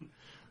teeth.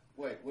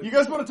 Wait, what You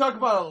guys want to talk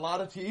about a lot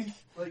of teeth?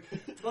 Like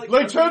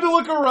Trying to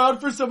look around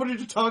for somebody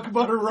to talk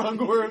about a wrong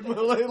word.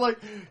 Like,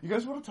 you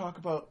guys want to talk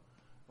about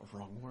a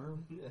wrong word?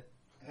 Yeah.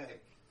 Hey,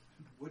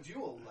 would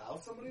you allow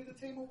somebody to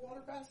tame a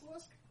water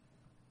basilisk?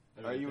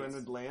 I mean, Are you if an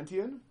it's-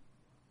 Atlantean?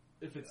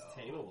 If it's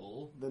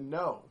tameable, Then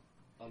no.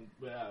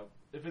 yeah.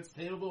 If it's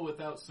tameable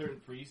without certain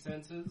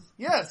pre-senses,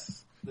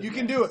 Yes, Then you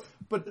can yes. do it.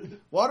 But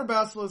water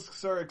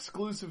basilisks are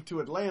exclusive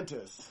to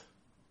Atlantis.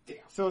 Damn.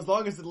 So as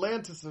long as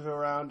Atlantis is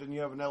around and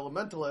you have an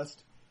elementalist,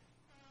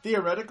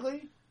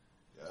 theoretically,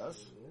 yes.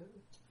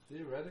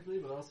 theoretically,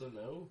 but also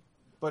no.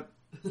 But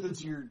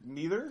since you're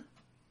neither,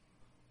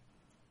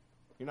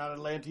 you're not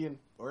Atlantean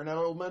Or an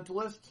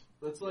elementalist?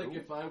 That's like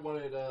if I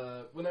wanted,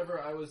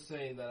 whenever I was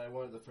saying that I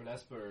wanted the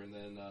Fernesper, and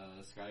then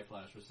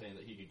Skyflash was saying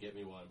that he could get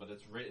me one, but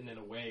it's written in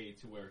a way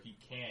to where he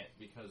can't,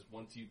 because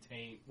once you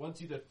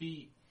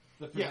defeat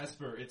the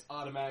Fernesper, it's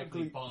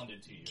automatically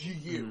bonded to you. To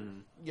you.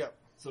 Yep.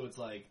 So it's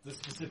like the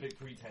specific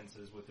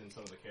pretenses within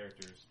some of the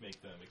characters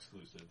make them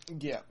exclusive.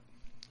 Yeah.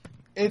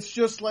 It's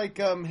just like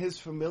his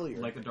familiar.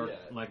 Like my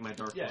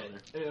dark Yeah,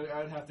 brother.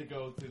 I'd have to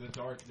go through the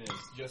darkness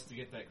just to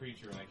get that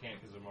creature, and I can't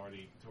because I'm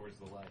already towards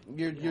the light.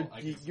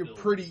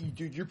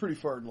 You're pretty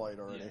far in light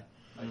already. Yeah.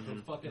 I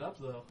can fuck it up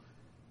though.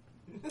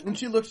 And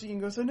she looks at you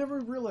and goes, "I never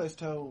realized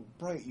how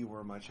bright you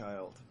were, my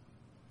child."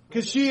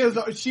 Because she has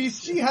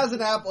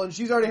an apple and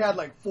she's already had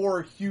like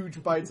 4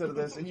 huge bites out of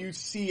this, and you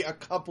see a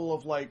couple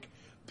of like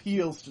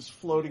peels just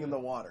floating in the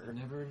water. I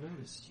never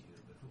noticed you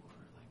before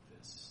like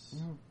this.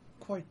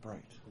 Quite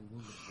bright.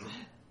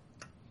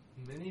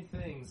 Many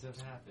things have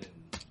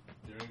happened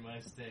during my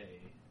stay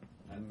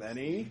at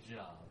Many? this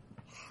job.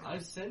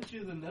 I've sent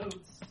you the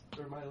notes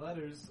or my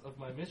letters of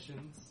my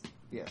missions.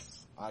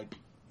 Yes, I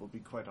will be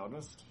quite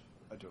honest.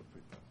 I don't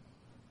read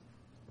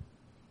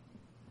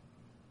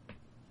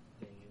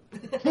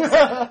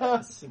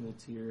A single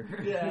tear.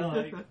 Yeah,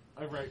 like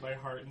I write my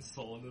heart and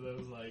soul into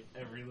those, like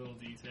every little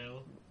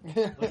detail,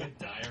 like a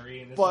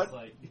diary. And it's just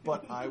like,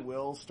 but I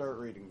will start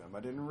reading them. I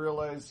didn't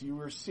realize you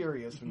were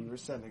serious when you were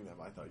sending them.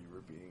 I thought you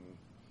were being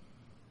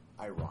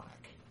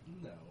ironic.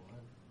 no,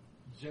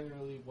 I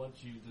generally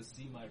want you to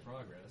see my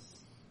progress.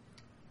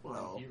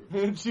 Well,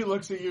 and she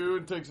looks at you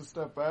and takes a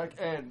step back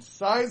and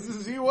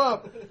sizes you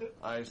up.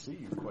 I see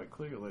you quite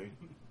clearly.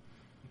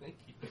 Thank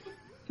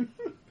you.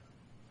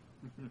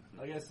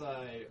 I guess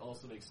I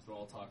also make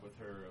small talk with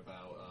her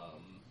about,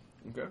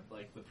 Okay.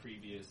 like the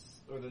previous,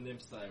 or the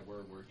nymphs that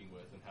we're working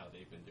with and how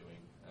they've been doing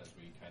as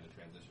we kind of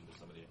transition to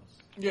somebody else.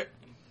 Yeah.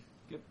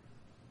 Good.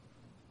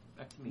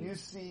 Back to me. You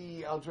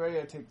see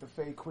Aldrea take the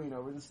Fey Queen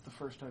over. This is the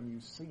first time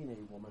you've seen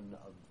a woman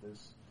of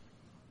this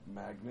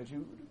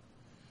magnitude.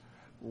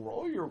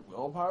 Roll your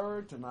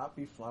willpower to not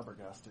be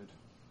flabbergasted.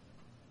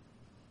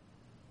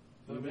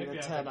 So You maybe need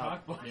a I 10 have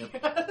up. a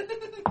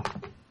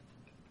cockblock.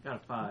 Got a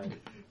 5.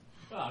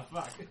 Ah,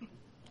 fuck.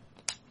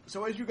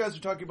 So as you guys are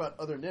talking about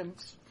other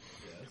nymphs,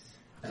 Yes.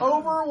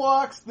 over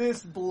walks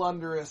this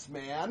blunderous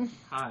man.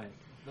 Hi.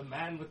 The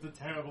man with the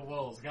terrible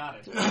woes. Got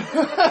it.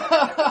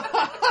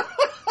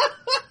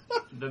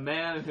 The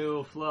man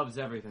who flubs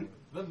everything.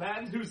 The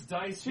man whose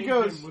dice She hit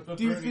goes, him with a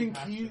 "Do you burning think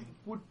he passion."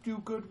 would do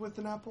good with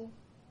an apple?"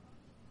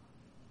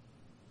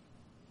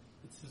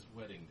 It's his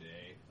wedding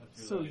day. I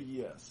feel So like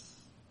yes.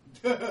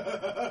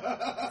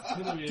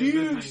 it's gonna be Do a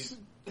you, busy-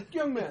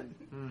 young man?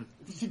 Hmm.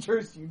 She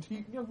turns to you,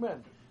 young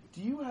man.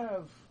 Do you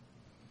have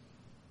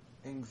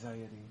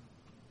anxiety?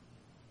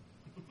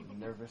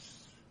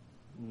 Nervous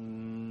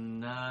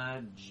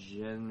Not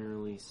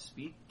generally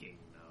speaking,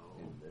 no.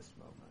 in this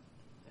moment?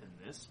 In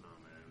this moment.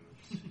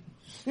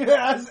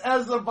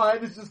 as the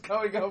vine is just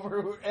coming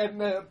over and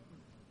the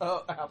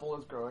apple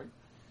is growing.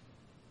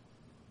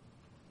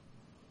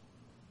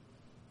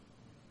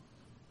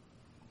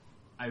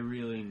 I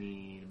really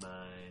need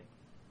my...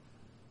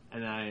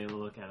 And I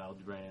look at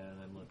Aldrea and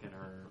I look at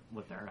her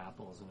with her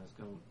apples and just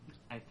go,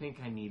 I think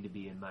I need to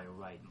be in my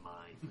right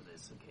mind for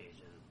this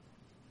occasion.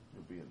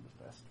 You'll be in the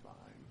best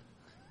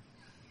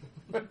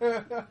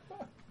vine.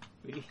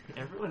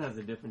 Everyone has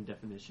a different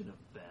definition of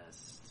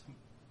best.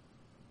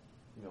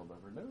 You'll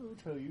never know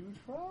till you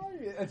try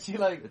it. And she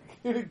like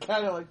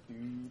kind of like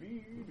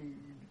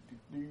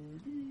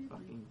Fucking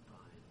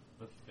fine.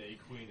 The Fey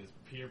Queen is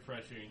peer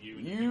pressuring you.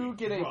 Into You doing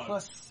get a drugs.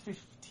 plus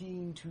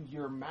 15 to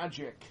your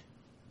magic.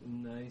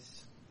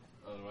 Nice.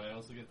 Oh, do I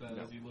also get that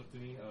No. as you look to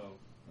me? Oh,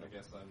 I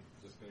guess I'm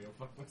just gonna go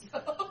fuck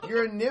myself.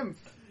 You're a nymph.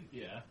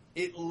 Yeah.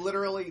 It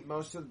literally,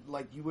 most of,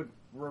 like, you would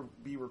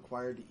be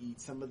required to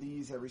eat some of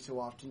these every so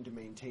often to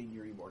maintain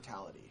your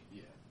immortality.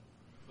 Yeah.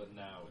 But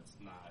now it's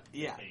not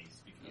Yeah. the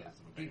case because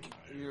of a vampire.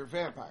 You're a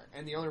vampire.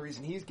 And the only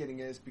reason he's getting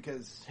it is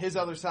because his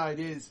other side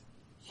is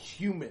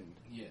human.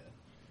 Yeah.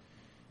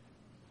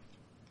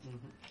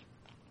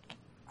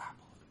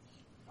 Apple of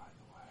Eve, by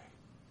the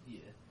way.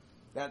 Yeah.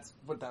 That's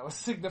what that was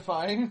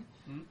signifying.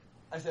 Hmm?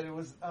 I said it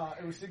was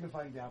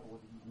signifying the apple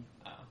of Eve.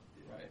 Oh,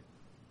 right.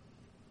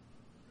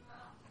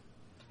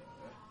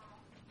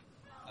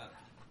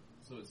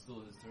 So it's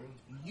still his turn?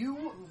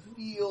 You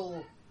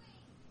feel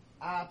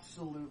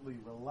absolutely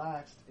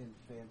relaxed and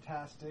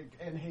fantastic,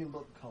 and hey,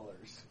 look,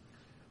 colors.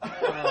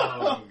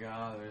 Oh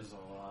god, there's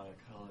a lot of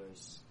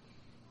colors.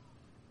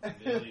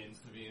 Millions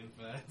to be in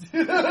fact.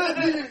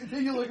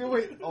 Then you look at,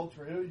 wait,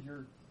 Ultra,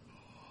 you're...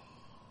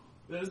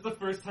 This is the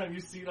first time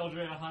you've seen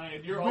Aldrea high,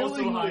 and you're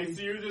Willingly. also high,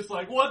 so you're just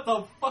like, what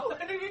the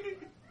fuck?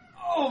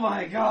 Oh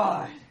my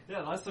god!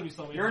 Yeah, last time you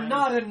saw me You're high-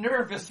 not a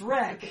nervous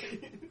wreck!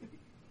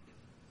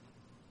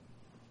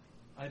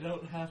 I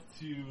don't have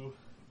to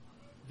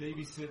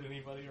babysit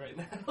anybody right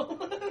now.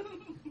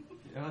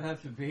 You don't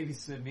have to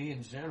babysit me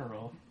in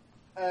general.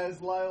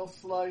 As Lyle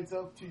slides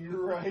up to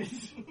your right.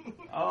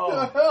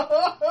 Oh.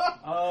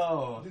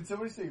 Oh. Did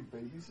somebody say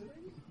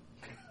babysitting?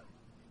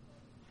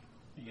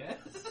 Yes.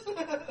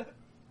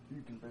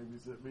 You can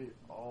babysit me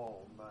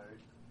all night.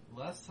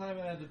 Last time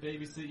I had to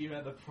babysit you, I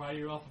had to pry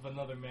you off of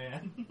another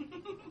man.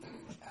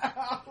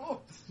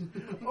 Ouch!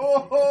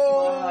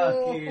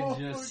 Oh! Fuck,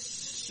 you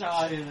just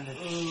shot him in the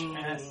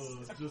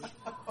chest. Just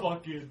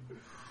fucking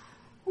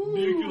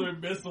nuclear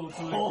missile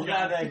to the Pulled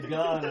out gut. that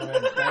gun and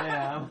then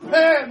bam.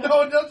 Man,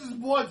 no, not just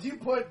once. You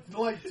put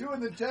like 2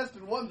 in the chest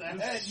and 1 in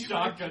the head. You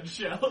Shotgun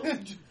shell.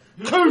 Two.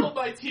 Killed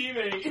my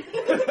teammate.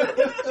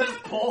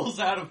 Just pulls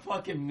out a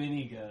fucking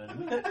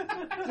minigun.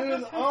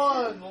 Just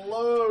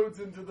unloads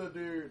into the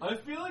dude. I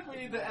feel like we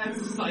need to add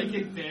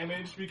psychic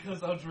damage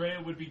because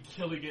Andrea would be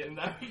killing it in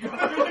that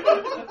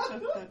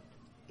regard.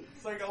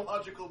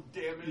 Psychological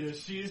damage. Yeah,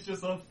 she's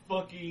just a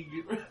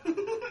fucking...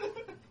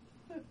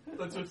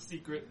 That's her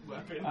secret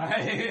weapon.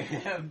 I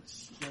am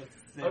just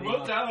I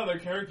wrote down on their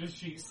character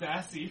sheet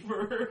Sassy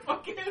for her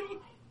fucking...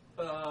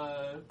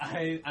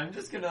 I'm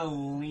just gonna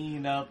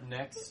lean up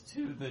next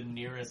to the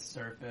nearest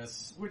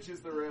surface. Which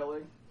is the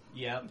railing.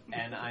 Yep,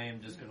 and I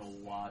am just gonna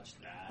watch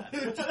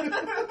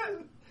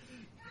that.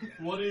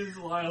 What is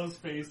Lyle's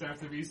face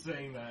after me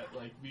saying that?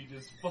 Like, we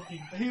just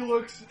fucking... He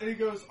looks and he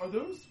goes, "Are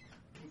those?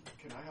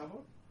 Can I have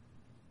one?"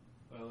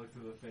 I looked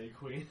at the Fae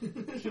Queen.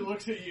 She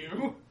looks at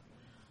you.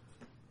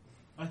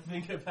 I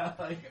think about,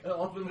 like,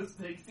 all the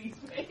mistakes he's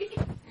made.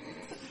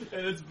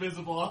 And it's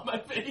visible on my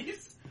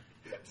face.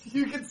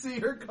 You can see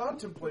her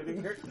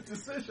contemplating her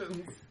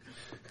decisions.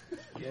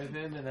 Give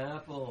him an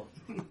apple.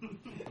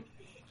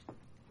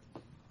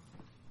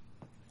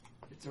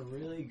 It's a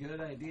really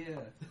good idea.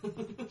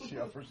 She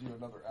offers you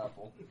another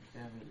apple.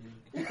 Damn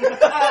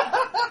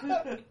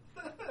it,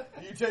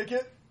 You take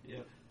it.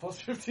 Yep. Plus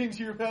 15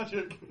 to your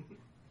magic.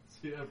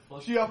 So yeah,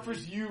 plus She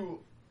offers you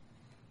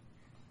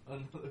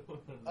another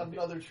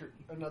one.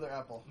 another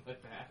apple. My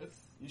pass.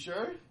 You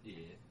sure? Yeah.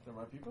 There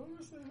might be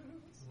bonuses.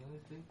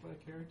 I think my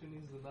character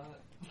needs to not.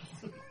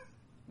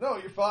 No,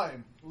 you're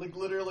fine. Like,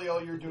 literally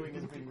all you're doing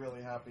is being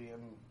really happy,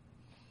 and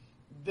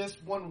this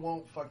one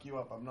won't fuck you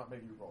up. I'm not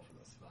making you roll for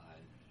this. Fine.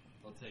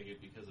 I'll take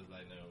it because of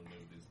I know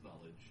Nova's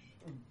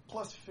knowledge.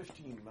 Plus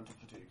 15 mental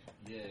fatigue.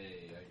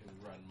 Yay, I can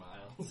run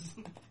miles.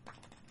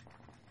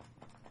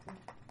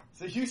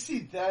 So you see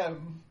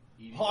them,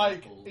 Eating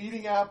like, apples.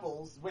 eating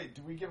apples. Wait,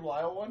 do we give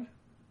Lyle one?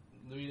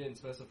 We didn't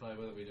specify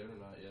whether we did or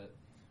not yet.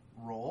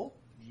 Roll?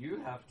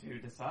 You have to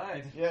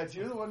decide. Yeah, it's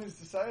you're the one who's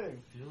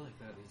deciding. I feel like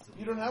that needs to be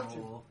You don't have to.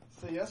 roll.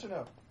 Say yes or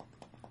no.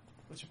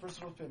 What's your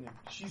personal opinion?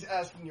 She's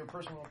asking your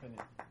personal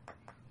opinion.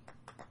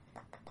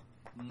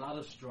 Not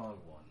a strong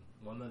one.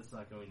 One that's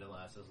not going to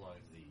last as long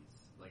as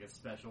these. Like a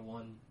special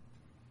one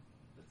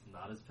that's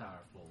not as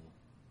powerful.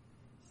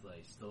 So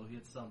they still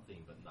get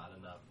something, but not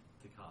enough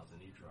to cause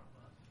any drama.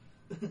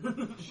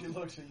 She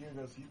looks at you and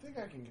goes, "You think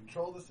I can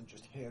control this?" And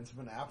just hands him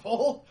an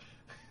apple.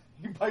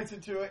 He bites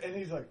into it, and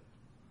he's like,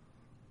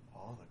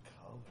 "All the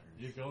colors."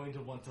 You're going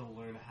to want to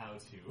learn how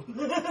to.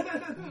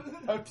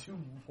 How to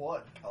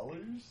what?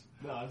 Colors?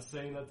 No, I'm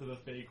saying that to the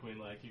Fae Queen.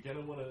 Like, you're going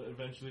to want to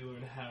eventually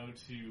learn how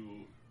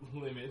to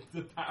limit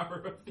the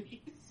power of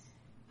these.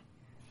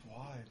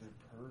 Why? They're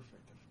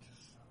perfect. They're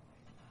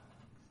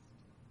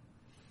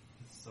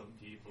just Some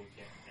people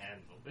can't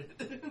handle it.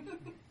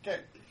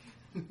 Okay.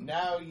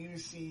 Now you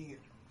see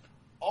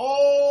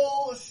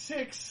all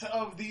 6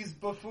 of these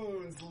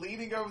buffoons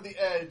leaning over the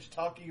edge,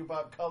 talking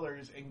about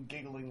colors and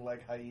giggling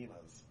like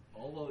hyenas.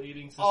 All while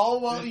eating A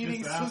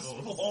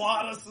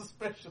lot of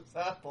suspicious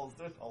apples.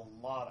 There's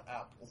a lot of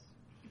apples.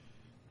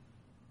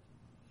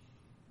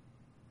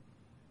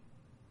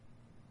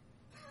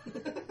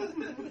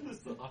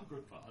 Just the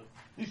awkward pause.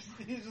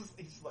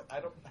 He's like, I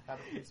don't have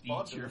to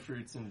respond Eat to your this.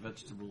 fruits and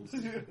vegetables.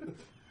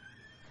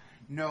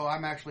 No,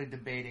 I'm actually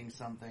debating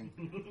something.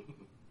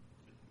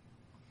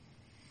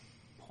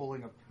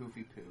 Pulling a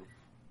poofy poo.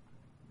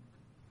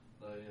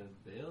 Oh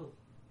yeah, Bill.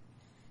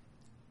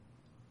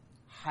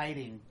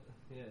 Hiding.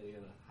 Yeah, you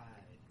gotta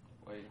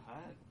hide. Wait,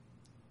 hide?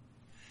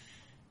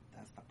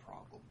 That's the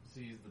problem. So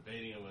he's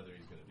debating on whether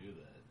he's gonna do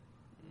that.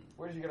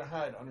 Where's he gonna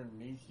hide?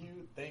 Underneath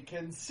you? They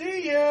can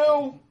see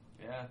you!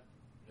 Yeah.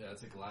 Yeah,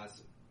 it's a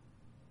glass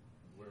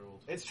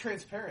world. It's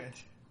transparent.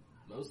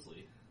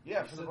 Mostly.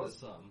 Yeah, You for the said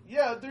most there's some.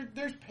 Yeah,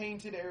 there's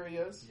painted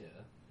areas. Yeah.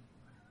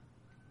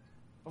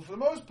 But for the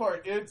most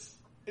part, it's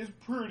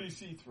pretty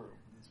see-through.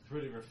 It's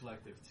pretty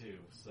reflective too,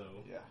 so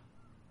Yeah.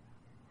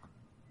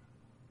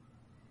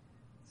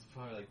 it's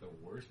probably like the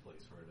worst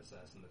place for an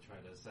assassin to try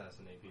to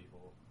assassinate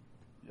people.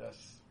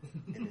 Yes.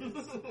 It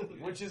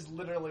is. Which is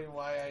literally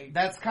why I...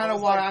 That's kind I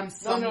of was why like, I'm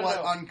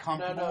somewhat no.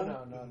 uncomfortable.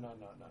 No.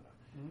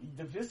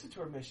 The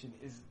Visitor mission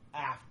is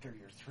after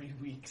your 3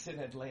 weeks in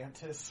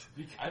Atlantis.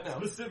 I know.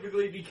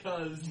 Specifically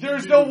because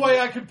There's you no do- way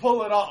I could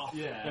pull it off.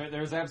 Yeah.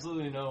 There's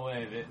absolutely no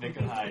way that they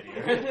could hide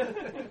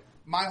here.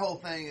 My whole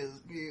thing is,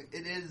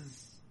 it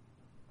is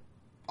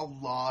a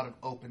lot of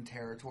open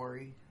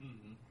territory.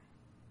 Mhm.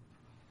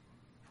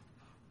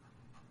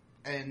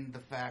 And the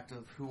fact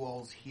of who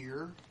all's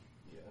here.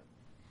 Yeah.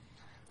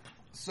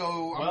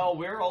 So, Well,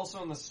 we're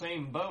also in the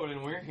same boat,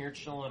 and we're here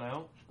chilling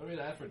out. I mean,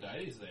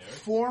 Aphrodite's there.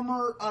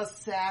 former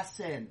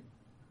assassin.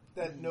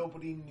 That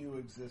nobody knew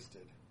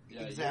existed.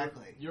 Yeah,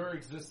 Exactly. Your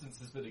existence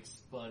has been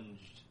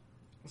expunged.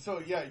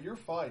 So yeah, you're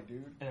fine,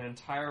 dude. An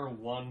entire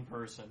one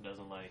person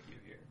doesn't like you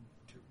here.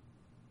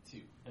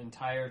 Two.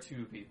 Entire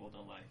two people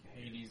don't like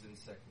you. Hades and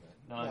Sekhmet.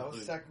 Not No,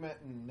 including, Sekhmet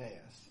and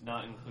Naeus.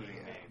 not including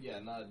me. Yeah,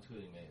 not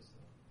including Maze,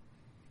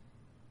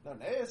 though. No,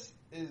 Naeus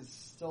is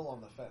still on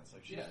the fence.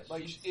 Like she's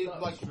she's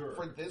not like sure.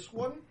 for this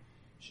one,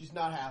 she's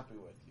not happy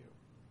with you.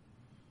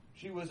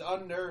 She was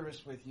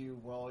unnervous with you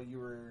while you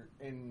were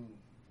in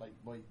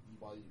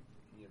while you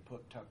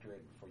tucked her in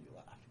before you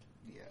left.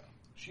 Yeah.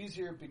 She's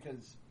here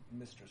because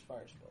Mistress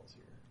Firespell's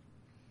here.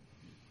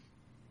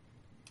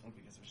 And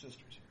because her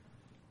sister's here.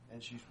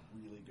 And she's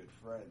really good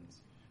friends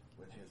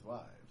with his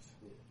wives.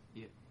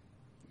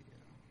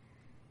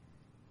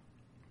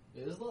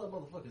 Yeah, there's a lot of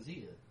motherfuckers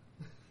here.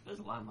 There's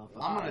a lot of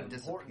motherfuckers. I'm gonna Important.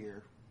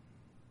 disappear.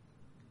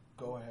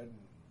 Go ahead and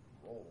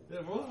roll. Yeah,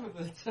 roll with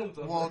the attempt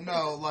of Well,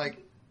 no, like,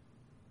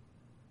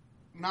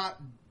 not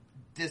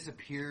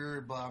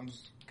disappear, but I'm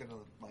just gonna,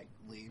 like,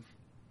 leave.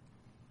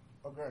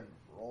 Okay,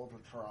 roll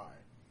to try.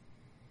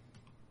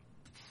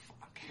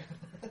 Fuck.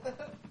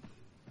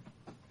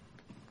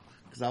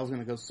 Because I was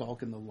gonna go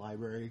sulk in the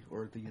library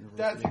or at the university.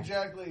 That's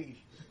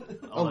exactly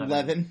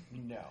 11.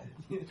 no.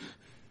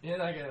 You're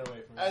not getting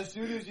away from it. As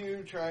soon as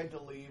you tried to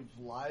leave,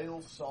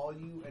 Lyle saw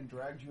you and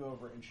dragged you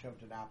over and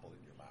shoved an apple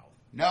in your mouth.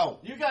 No.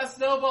 You got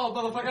snowballed,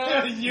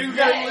 motherfucker! You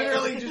guys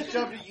literally just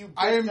shoved it. You.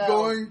 I am picked out-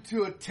 going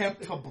to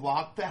attempt to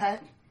block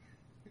that.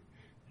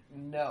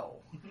 No.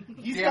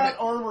 He's Damn got it.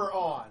 armor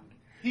on.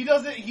 He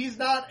doesn't. He's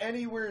not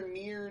anywhere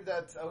near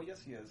that. Oh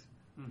yes, he is.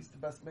 He's the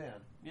best man.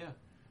 Yeah.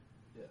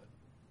 Yeah.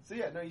 So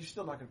yeah, no, you're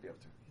still not going to be able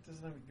to. He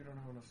doesn't have. You don't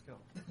have enough skill.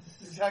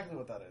 That's exactly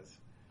what that is.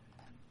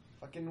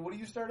 Fucking. What do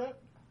you start at?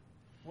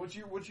 What's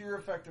your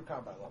effective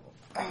combat level?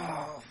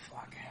 Oh,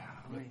 fuck.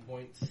 With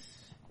points.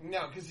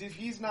 No, because if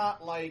he's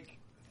not like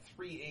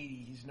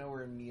 380, he's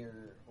nowhere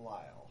near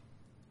Lyle.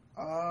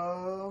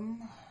 I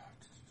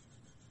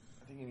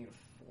think you need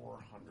a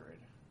 400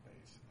 base.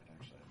 I'd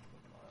actually have to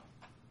look at Lyle.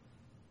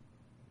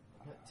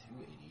 I'm at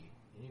 280.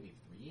 You need to be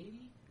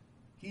 380?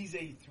 He's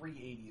a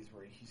 380 is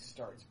where he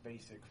starts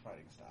basic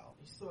fighting style.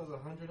 He still has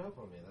 100 up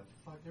on me, that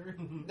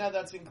fucker. Now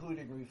that's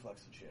including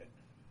reflex and shit.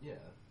 Yeah.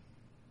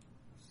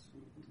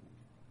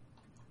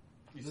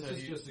 You This said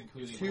is you- just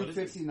including... what is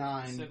this-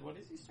 259. You said, what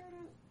does he start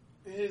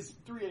at? His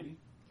 380.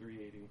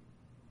 380.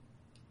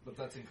 But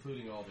that's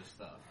including all this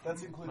stuff.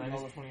 That's including all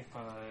Minus of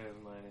 25,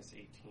 minus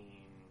 18.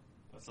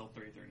 That's still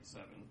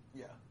 337.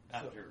 Yeah.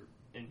 After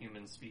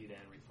inhuman speed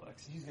and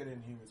reflex. He's got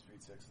inhuman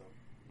speed 6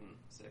 though.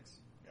 6.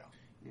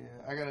 Yeah,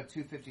 I got a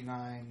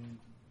 259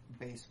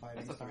 base fighting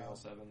That's a style.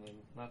 307 then.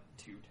 Not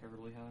too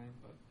terribly high,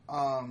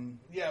 but...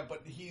 Yeah,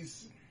 but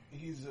he's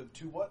a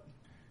 2 what?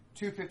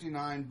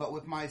 259, but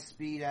with my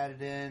speed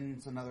added in,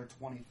 it's another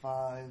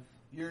 25.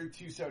 You're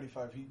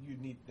 275.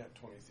 You'd need net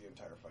 20s the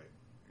entire fight.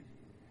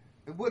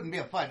 It wouldn't be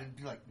a fight. It'd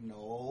be like,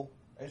 no.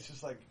 It's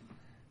just like,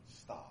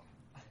 stop.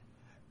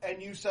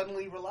 And you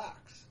suddenly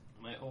relax.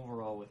 My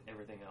overall with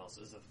everything else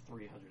is a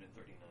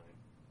 339.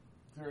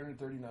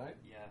 339?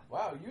 Yeah.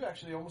 Wow, you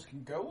actually almost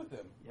can go with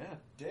him. Yeah.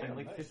 Damn, I'm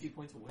like nice. 50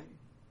 points away.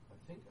 I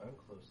think I'm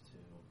close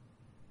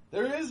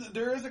to...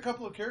 There is a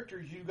couple of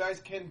characters you guys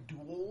can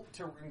duel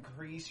to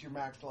increase your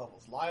max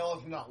levels. Lyle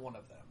is not one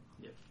of them.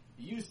 Yep.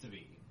 He used to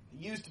be.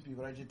 He used to be,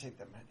 but I did take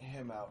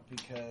him out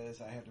because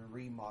I had to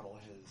remodel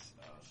his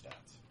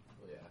stats.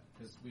 Well, yeah,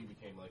 because we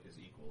became like his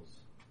equals.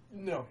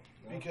 No,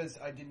 No? because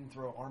I didn't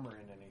throw armor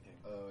in anything.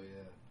 Oh,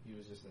 yeah. He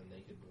was just a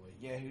naked boy.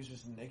 Yeah, he was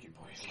just a naked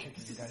boy kicking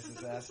you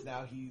guys' ass.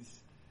 Now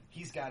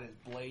he's got his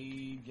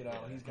blade, you know,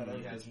 he's got He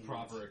everything. has he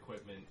proper needs.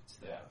 equipment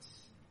stats.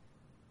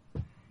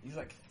 He's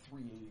like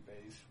 380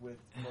 base with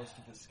most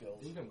of his skills.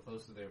 I think I'm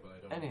close to there, but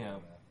I don't Anyhow, know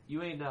that.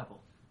 you ate an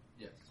apple.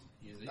 Yes.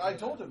 I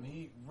told him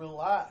he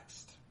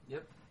relaxed.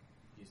 Yep.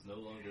 He's no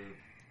longer...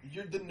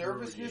 The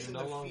nervousness and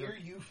no the longer- fear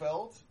you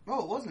felt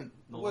Oh, it wasn't.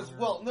 was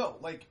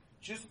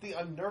just the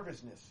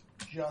unnervousness,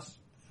 just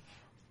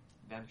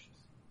Vanishes.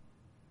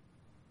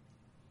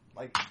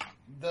 like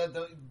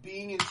the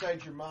being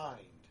inside your mind.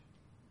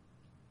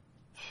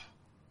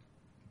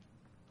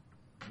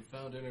 You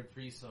found inner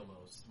peace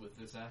almost with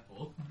this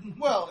apple.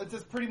 Well, it's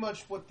just pretty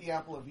much what the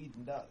Apple of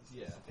Eden does.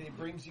 Yeah. It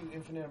brings you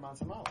infinite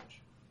amounts of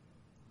knowledge.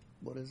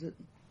 What is it?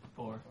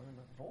 4.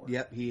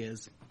 Yep, he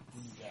is.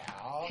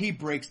 Yeah. He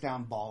breaks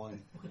down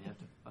bawling. You have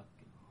to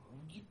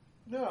fucking...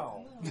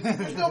 No.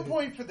 There's no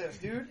point for this,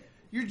 dude.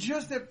 You're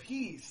just at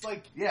peace.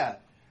 Like, Yeah.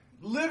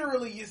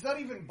 literally, it's not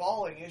even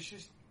bawling. It's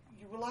just,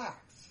 you relax.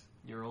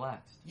 You're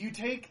relaxed. You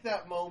take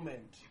that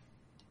moment,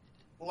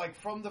 like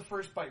from the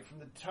first bite, from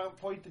the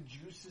point the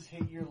juices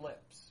hit your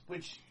lips,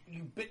 which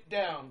you bit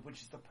down,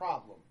 which is the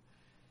problem.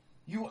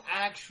 You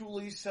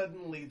actually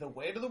suddenly, the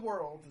weight of the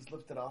world is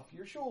lifted off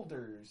your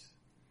shoulders,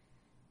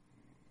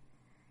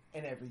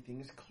 and everything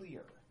is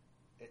clear.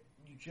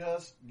 You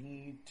just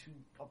need to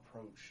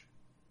approach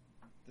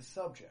the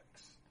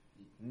subjects.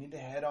 You need to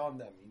head on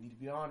them. You need to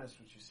be honest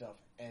with yourself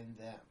and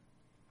them.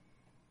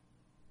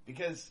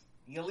 Because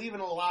you're leaving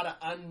a lot of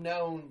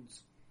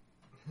unknowns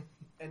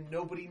and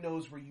nobody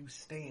knows where you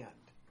stand.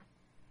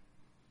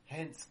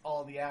 Hence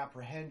all the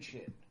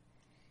apprehension.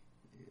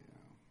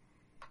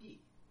 Yeah.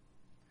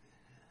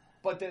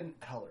 But then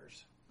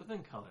colors. But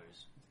then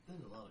colors.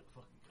 There's a lot of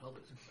fucking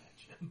colors in that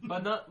shit.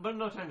 But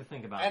no time to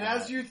think about And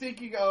that. as you're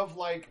thinking of,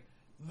 like,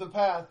 the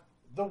path,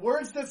 the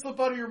words that slip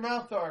out of your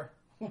mouth are,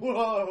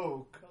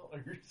 whoa,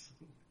 colors.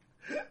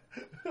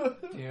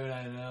 Dude,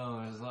 I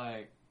know. There's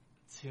like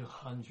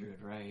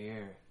 200 right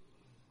here.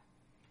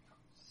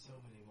 So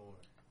many more.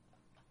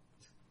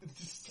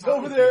 Just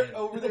over there,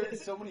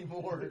 so many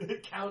more.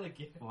 Count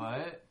again.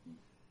 What?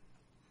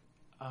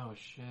 Oh,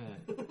 shit.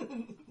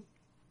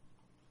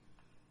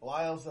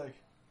 Lyle's like,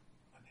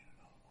 I need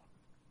another one.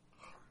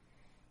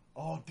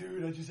 Oh,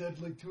 dude, I just had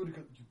like 200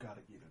 colors. You gotta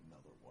get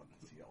another one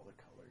to see all the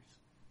colors.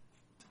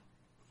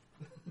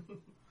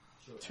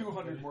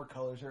 200 more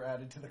colors are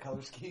added to the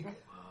color scheme.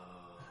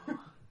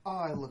 Oh,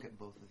 I look at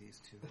both of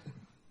these two,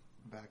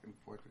 back and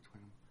forth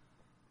between them.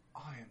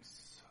 I am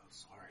so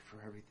sorry for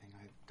everything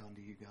I've done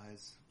to you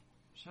guys.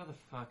 Shut the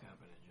fuck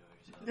up and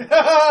enjoy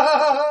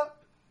yourself.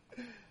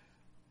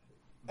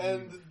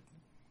 And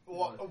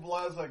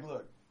Lyle's like,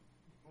 look,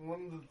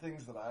 one of the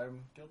things that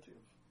I'm guilty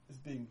of is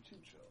being too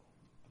chill.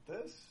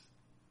 But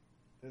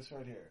this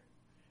right here.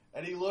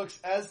 And he looks,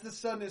 as the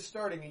sun is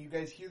starting, and you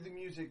guys hear the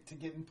music to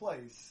get in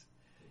place,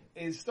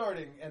 is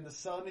starting, and the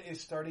sun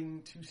is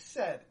starting to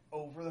set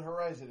over the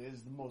horizon. It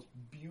is the most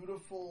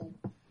beautiful,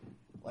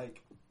 like,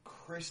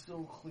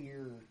 crystal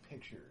clear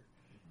picture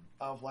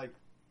of, like,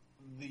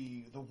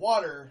 the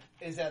water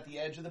is at the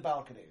edge of the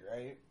balcony,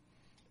 right?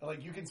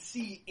 Like, you can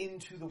see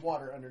into the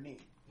water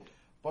underneath.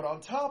 But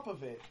on top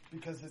of it,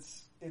 because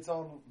it's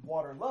on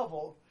water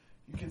level,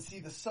 you can see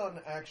the sun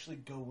actually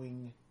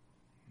going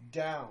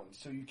down.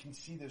 So you can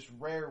see this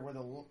rare where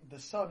the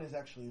sun is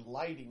actually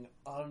lighting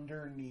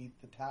underneath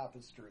the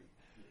tapestry.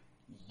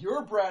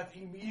 Your breath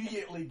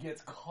immediately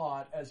gets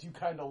caught as you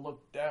kind of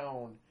look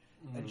down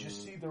and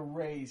just see the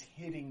rays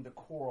hitting the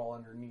coral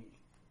underneath.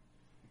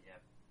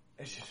 Yep.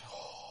 It's just,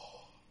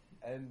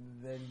 and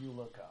then you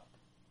look up.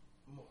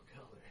 More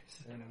colors.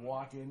 And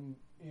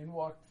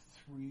walk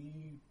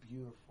three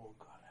beautiful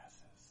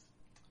goddesses.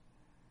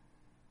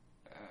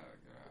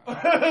 Oh,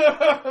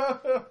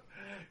 God.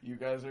 You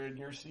guys are in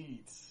your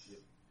seats. Yep.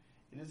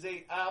 It is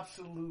a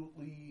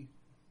absolutely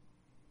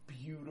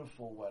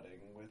beautiful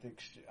wedding with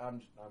I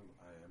am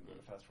going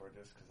to fast forward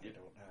this because I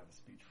don't have a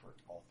speech for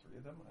all three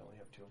of them. I only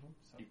have two of them.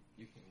 So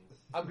You can.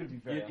 I'm going to be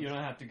very. You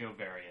don't have to go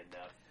very in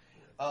depth.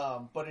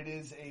 But it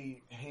is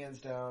a hands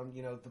down.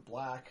 You know, the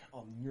black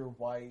on your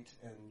white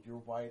and your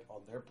white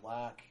on their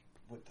black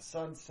with the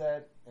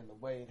sunset and the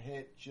way it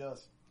hit.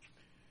 Just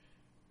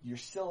your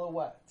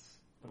silhouettes,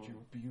 but your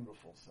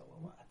beautiful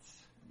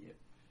silhouettes. Yep.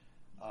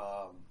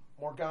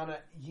 Morgana,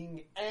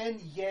 Yin,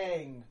 and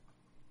Yang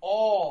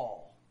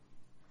all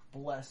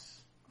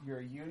bless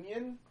your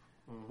union,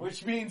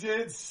 which means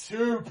it's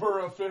super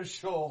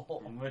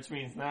official. Which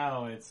means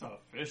now it's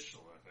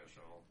official.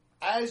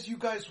 As you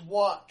guys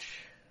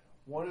watch,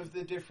 one of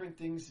the different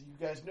things that you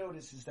guys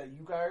notice is that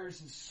you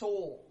guys'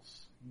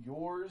 souls,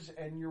 yours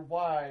and your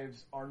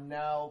wives, are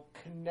now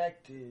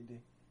connected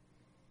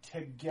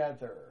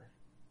together.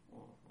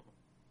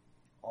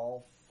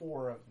 All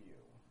four of you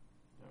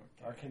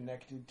are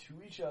connected to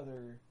each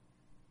other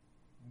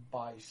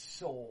by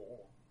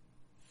soul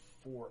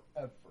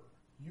forever.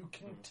 You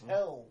can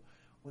tell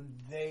when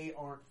they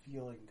aren't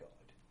feeling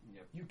good.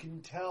 Yep. You can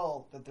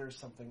tell that there's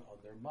something on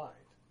their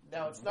mind.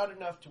 Now, it's not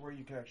enough to where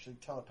you can actually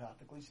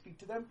telepathically speak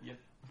to them, Yep.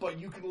 but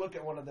you can look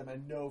at one of them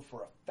and know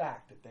for a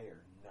fact that they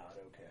are not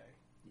okay.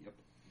 Yep.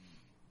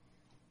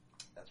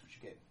 That's what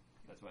you get.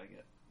 That's what I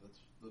get. That's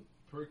the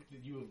perk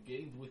that you have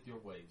gained with your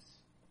waves.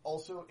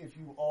 Also, if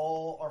you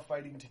all are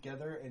fighting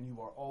together and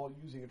you are all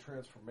using a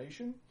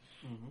transformation,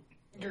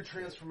 your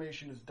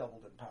transformation is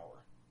doubled in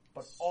power.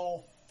 But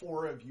all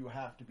four of you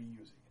have to be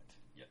using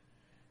it. Yep.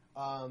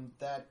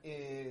 That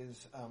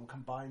is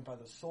combined by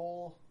the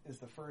soul is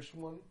the first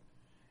one,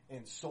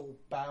 and soul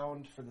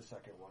bound for the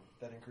second one.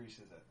 That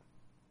increases it.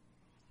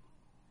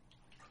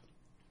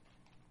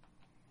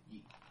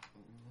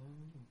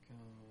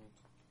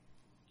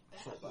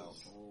 Soul bound.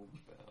 Soul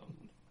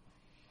bound.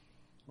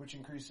 Which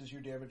increases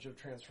your damage of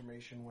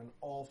transformation when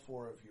all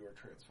four of you are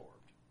transformed.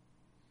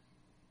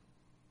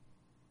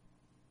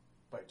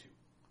 By 2.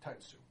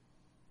 Times 2.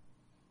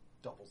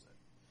 Doubles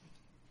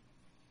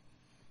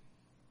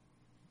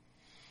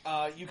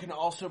it. You can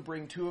also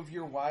bring 2 of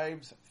your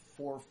wives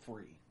for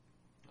free.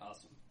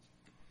 Awesome.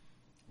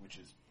 Which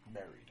is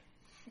married.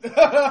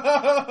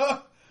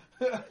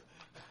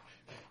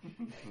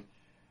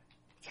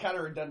 It's kind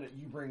of redundant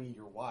you bringing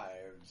your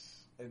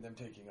wives and them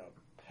taking up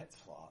pet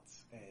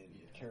slots and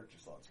character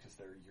slots because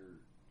they're your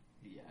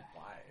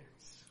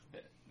wives.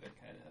 They're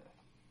kind of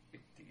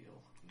big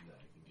deal. Now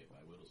I can get my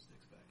whittle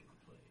sticks back into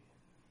play.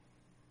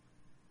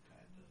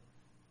 Kinda.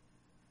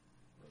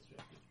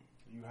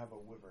 You have a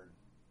wyvern.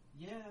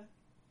 Yeah.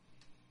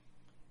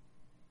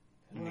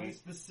 And I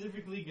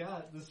specifically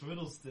got the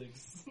whittle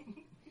sticks.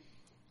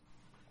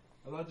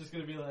 I'm not just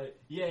gonna be like,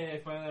 yay, I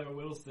finally have a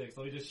whittle sticks.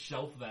 Let me just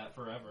shelf that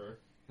forever.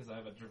 Because I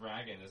have a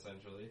dragon,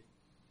 essentially.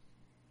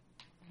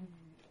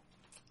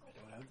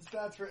 have the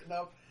stats written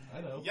up.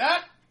 I know.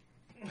 Yeah.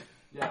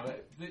 Yeah,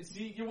 but,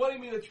 see, you're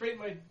wanting me to train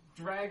my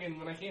dragon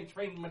when I can't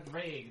train my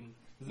dragon.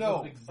 'Cause it No,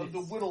 doesn't exist. of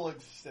the whittle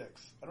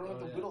sticks. I don't have Oh,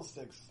 the yeah. whittle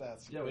sticks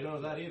stats. Yeah, we don't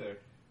have that either.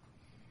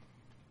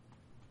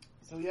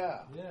 So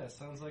yeah. Yeah,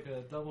 sounds like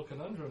a double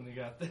conundrum you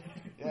got there.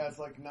 Yeah, it's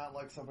like not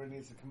like somebody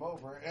needs to come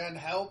over and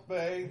help me.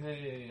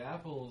 Hey,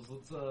 apples,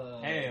 let's,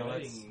 Hey, let's-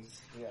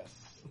 weddings.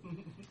 Yes.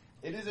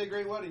 It is a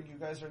great wedding. You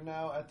guys are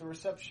now at the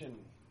reception.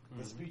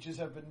 The Mhm. speeches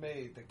have been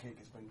made. The cake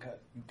has been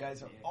cut. You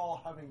guys are Yeah.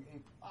 all having a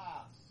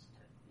blast.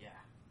 Yeah.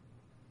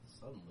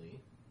 Suddenly.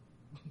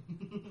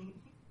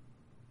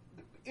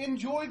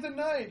 Enjoy the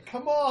night.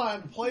 Come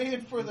on. Play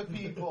it for the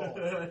people.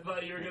 I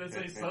thought you were gonna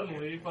say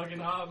suddenly, fucking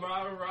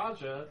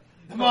Maharaja.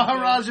 The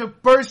Maharaja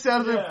bursts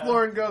out of the Yeah.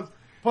 floor and goes,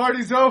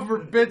 "Party's over,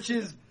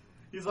 bitches."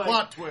 He's like,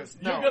 Plot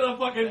twist. you're No. gonna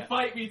fucking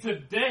fight me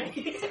today.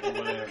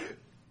 Whatever.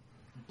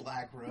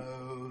 Black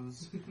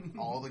Rose,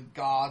 all the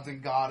gods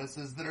and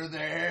goddesses that are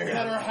there.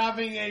 That are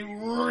having a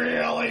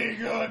really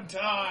good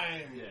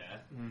time. Yeah.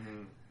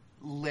 Mm-hmm.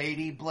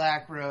 Lady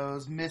Black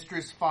Rose,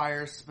 Mistress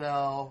Fire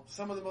Spell.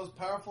 Some of the most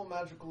powerful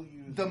magical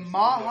users. The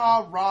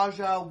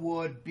Maharaja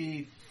would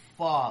be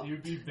fucked.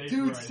 You'd be big.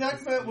 Dude,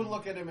 Sekhmet would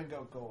look at him and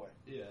go away.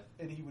 Yeah.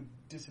 And he would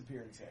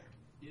disappear in sand.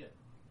 Yeah.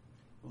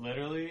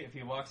 Literally, if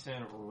he walks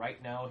in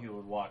right now, he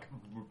would walk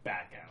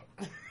back out.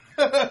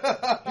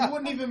 He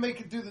wouldn't even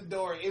make it through the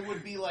door. It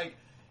would be like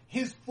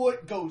his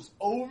foot goes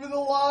over the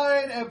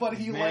line, but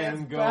he Man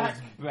lands goes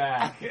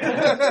back. back.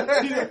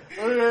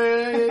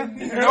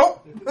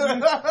 Nope.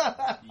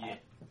 Yeah.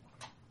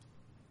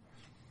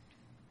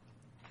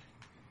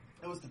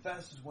 It was the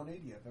fastest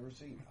 180 I've ever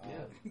seen.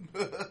 Yeah.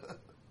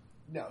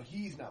 No,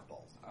 he's not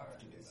balls.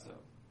 Alright, so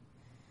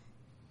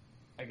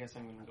I guess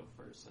I'm gonna go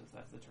first since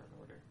that's the turn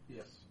order.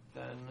 Yes.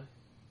 Then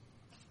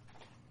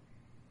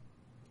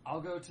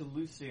I'll go to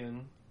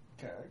Lucian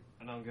Okay.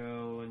 and I'll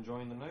go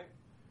enjoying the night.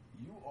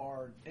 You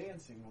are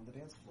dancing on the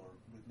dance floor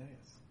with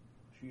Naeus.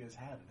 She has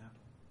had an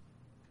apple.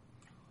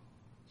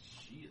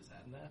 She has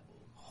had an apple.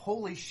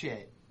 Holy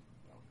shit.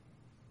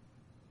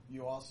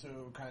 You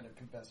also kind of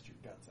confessed your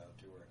guts out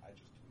to her. I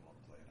just didn't want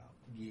to play it out.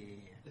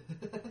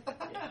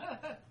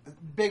 Yeah.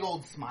 Big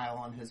old smile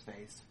on his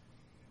face.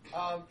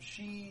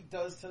 She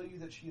does tell you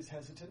that she is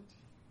hesitant,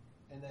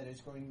 and that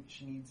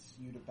she needs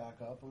you to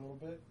back up a little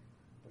bit,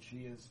 but she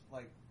is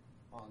like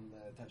on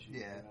the touchy,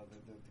 Yeah.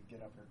 the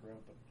get up her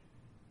grip, but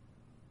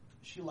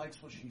she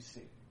likes what she's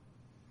seeing.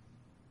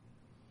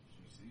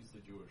 She sees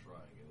that you are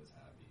trying and is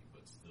happy,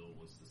 but still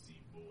wants to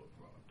see more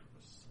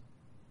progress.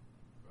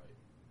 Right.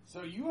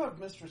 So you have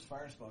Mistress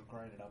Firespell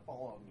grinded up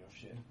all on your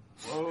shit.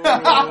 Whoa.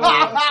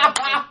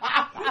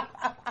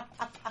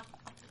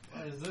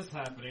 Why is this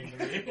happening to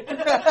me?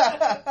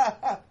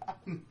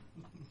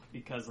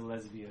 Because a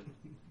lesbian.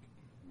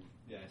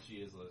 Yeah, she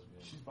is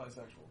lesbian. She's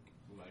bisexual.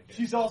 My character.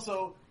 She's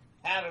also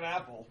had an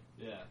apple.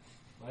 Yeah.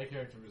 My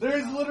character was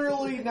There's not.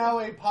 literally now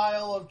a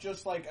pile of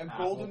just like a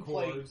Apple golden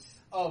plate cores.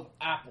 of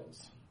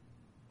apples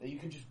that you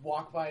can just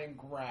walk by and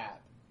grab.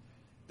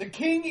 The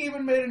king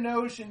even made a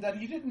notion that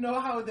he didn't know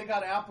how they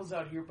got apples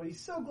out here, but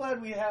he's so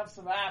glad we have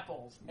some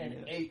apples, and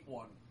Yeah. ate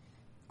one.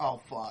 Oh,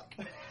 fuck.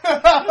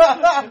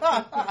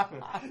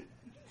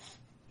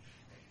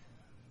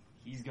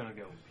 He's gonna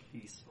go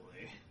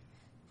peacefully.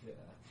 Yeah.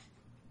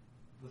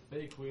 The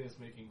fake queen is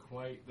making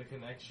quite the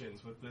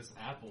connections with this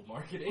Apple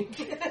marketing.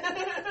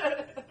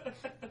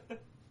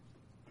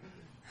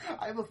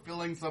 I have a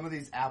feeling some of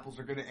these apples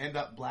are going to end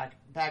up back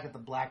at the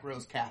Black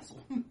Rose Castle.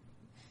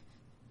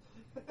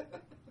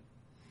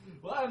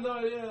 Well, I have no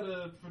idea how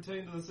to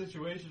pertain to the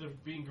situation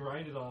of being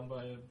grinded on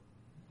by a...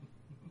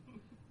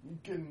 You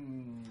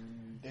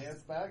can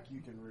dance back,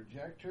 you can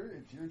reject her,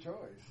 it's your choice.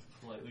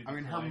 politely I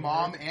mean, her decline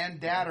mom and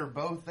dad are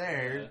both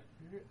there.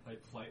 Yeah. I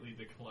politely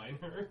decline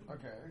her.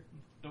 Okay.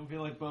 Don't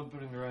feel like bumping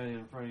and grinding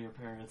in front of your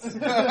parents. It's a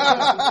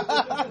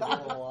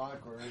little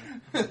awkward.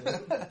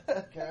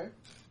 Okay.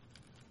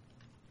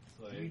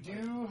 So You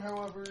do,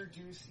 however,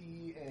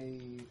 see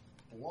a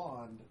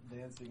blonde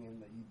dancing in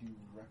that you do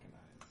recognize.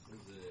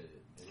 Is it...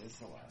 It is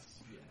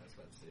Celeste. Yeah, I was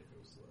about to say if it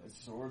was Celeste.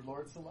 It's Sword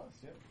Lord Celeste,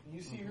 yep. And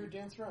you see her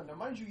dance around. Now,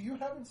 mind you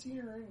haven't seen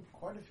her in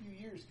quite a few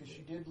years because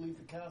she did leave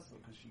the castle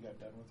because she got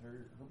done with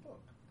her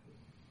book.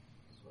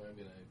 So I'm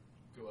gonna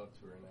go up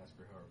to her and ask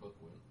her how her book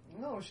went.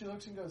 No, she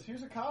looks and goes,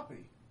 "Here's a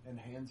copy," and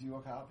hands you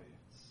a copy.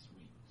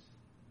 Sweet.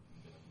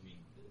 I'm gonna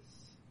read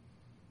this.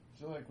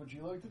 She's like, "Would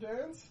you like to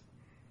dance?"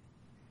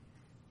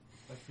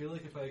 I feel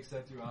like if I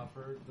accept your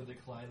offer, the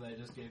decline that I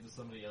just gave to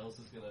somebody else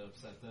is gonna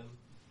upset them.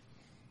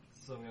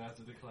 So I'm gonna have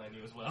to decline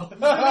you as well.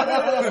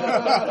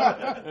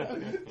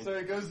 So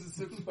he goes and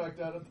sips back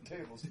down at the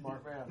table.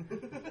 Smart man.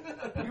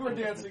 You were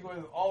dancing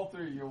with all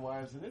three of your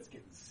wives, and it's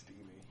getting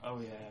steamy. Oh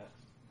yeah.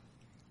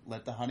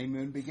 Let the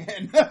honeymoon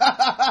begin. They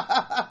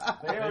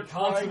are trying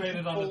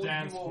consummated to on the pull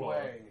dance you floor.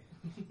 away.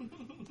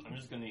 I'm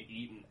just gonna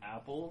eat an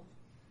apple.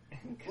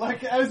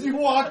 Like, as you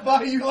walk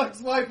by, you like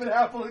swipe an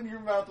apple in your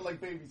mouth,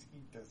 like, babies,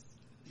 eat this.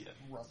 Yeah.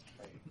 Rust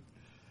pain.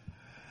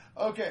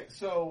 Okay,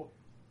 so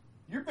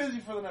you're busy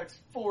for the next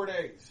 4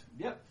 days.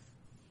 Yep.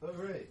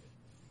 Alright.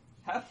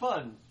 Have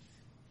fun.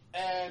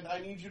 And I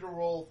need you to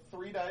roll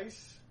 3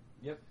 dice.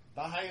 Yep.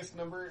 The highest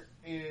number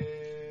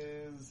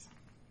is...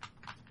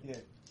 Yeah.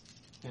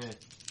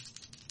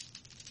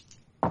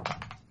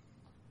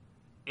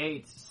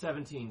 8,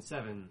 17,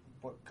 7.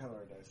 What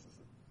color dice is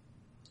it?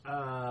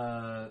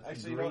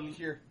 Actually, green. no,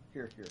 here.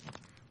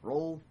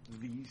 Roll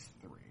these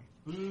 3.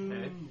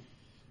 Okay.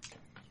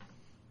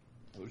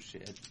 Oh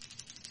shit.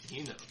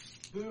 He knows.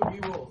 Boo, he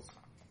rolls.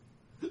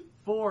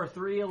 4,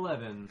 3,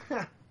 11.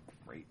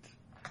 Great.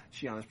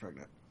 Shiana's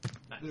pregnant.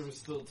 Nice. There was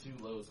still 2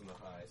 lows in the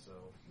high, so.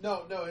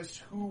 No, it's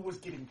who was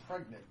getting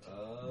pregnant.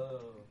 Oh.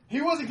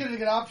 He wasn't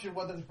getting an option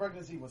whether the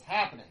pregnancy was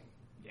happening.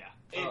 Yeah.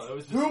 It's it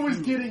was just who was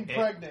who. getting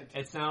pregnant.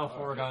 It's now a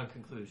foregone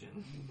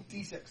conclusion.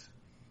 D6.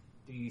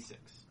 D6.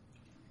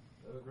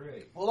 Oh,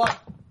 great. Hold on.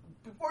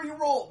 Before you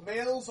roll,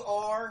 males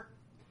are...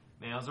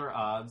 Males are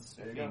odds,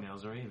 There you go.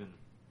 females are even.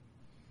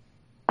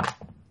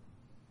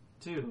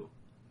 2.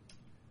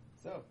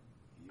 So,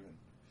 even.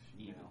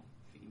 Even.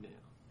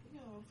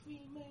 Female.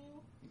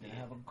 Female. You're going to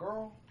have a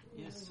girl.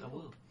 Yes, I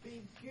will.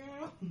 Big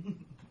girl.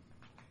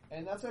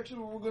 And that's actually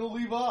where we're going to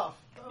leave off.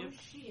 Oh, Yep.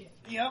 shit.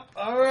 Yep.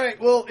 All right.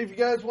 Well, if you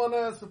guys want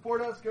to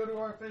support us, go to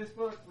our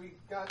Facebook. We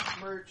got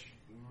merch.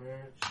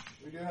 Merch.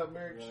 We do have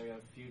merch. We're gonna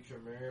got future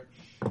merch.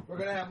 We're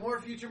going to have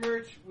more future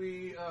merch.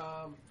 We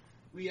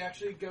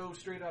actually go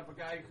straight up. A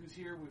guy who's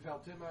here, we've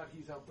helped him out.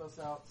 He's helped us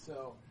out.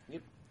 So,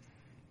 Yep.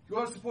 if you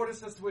want to support us,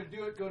 that's the way to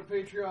do it. Go to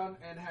Patreon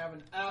and have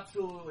an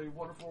absolutely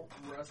wonderful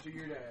rest of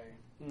your day.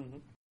 Mm-hmm.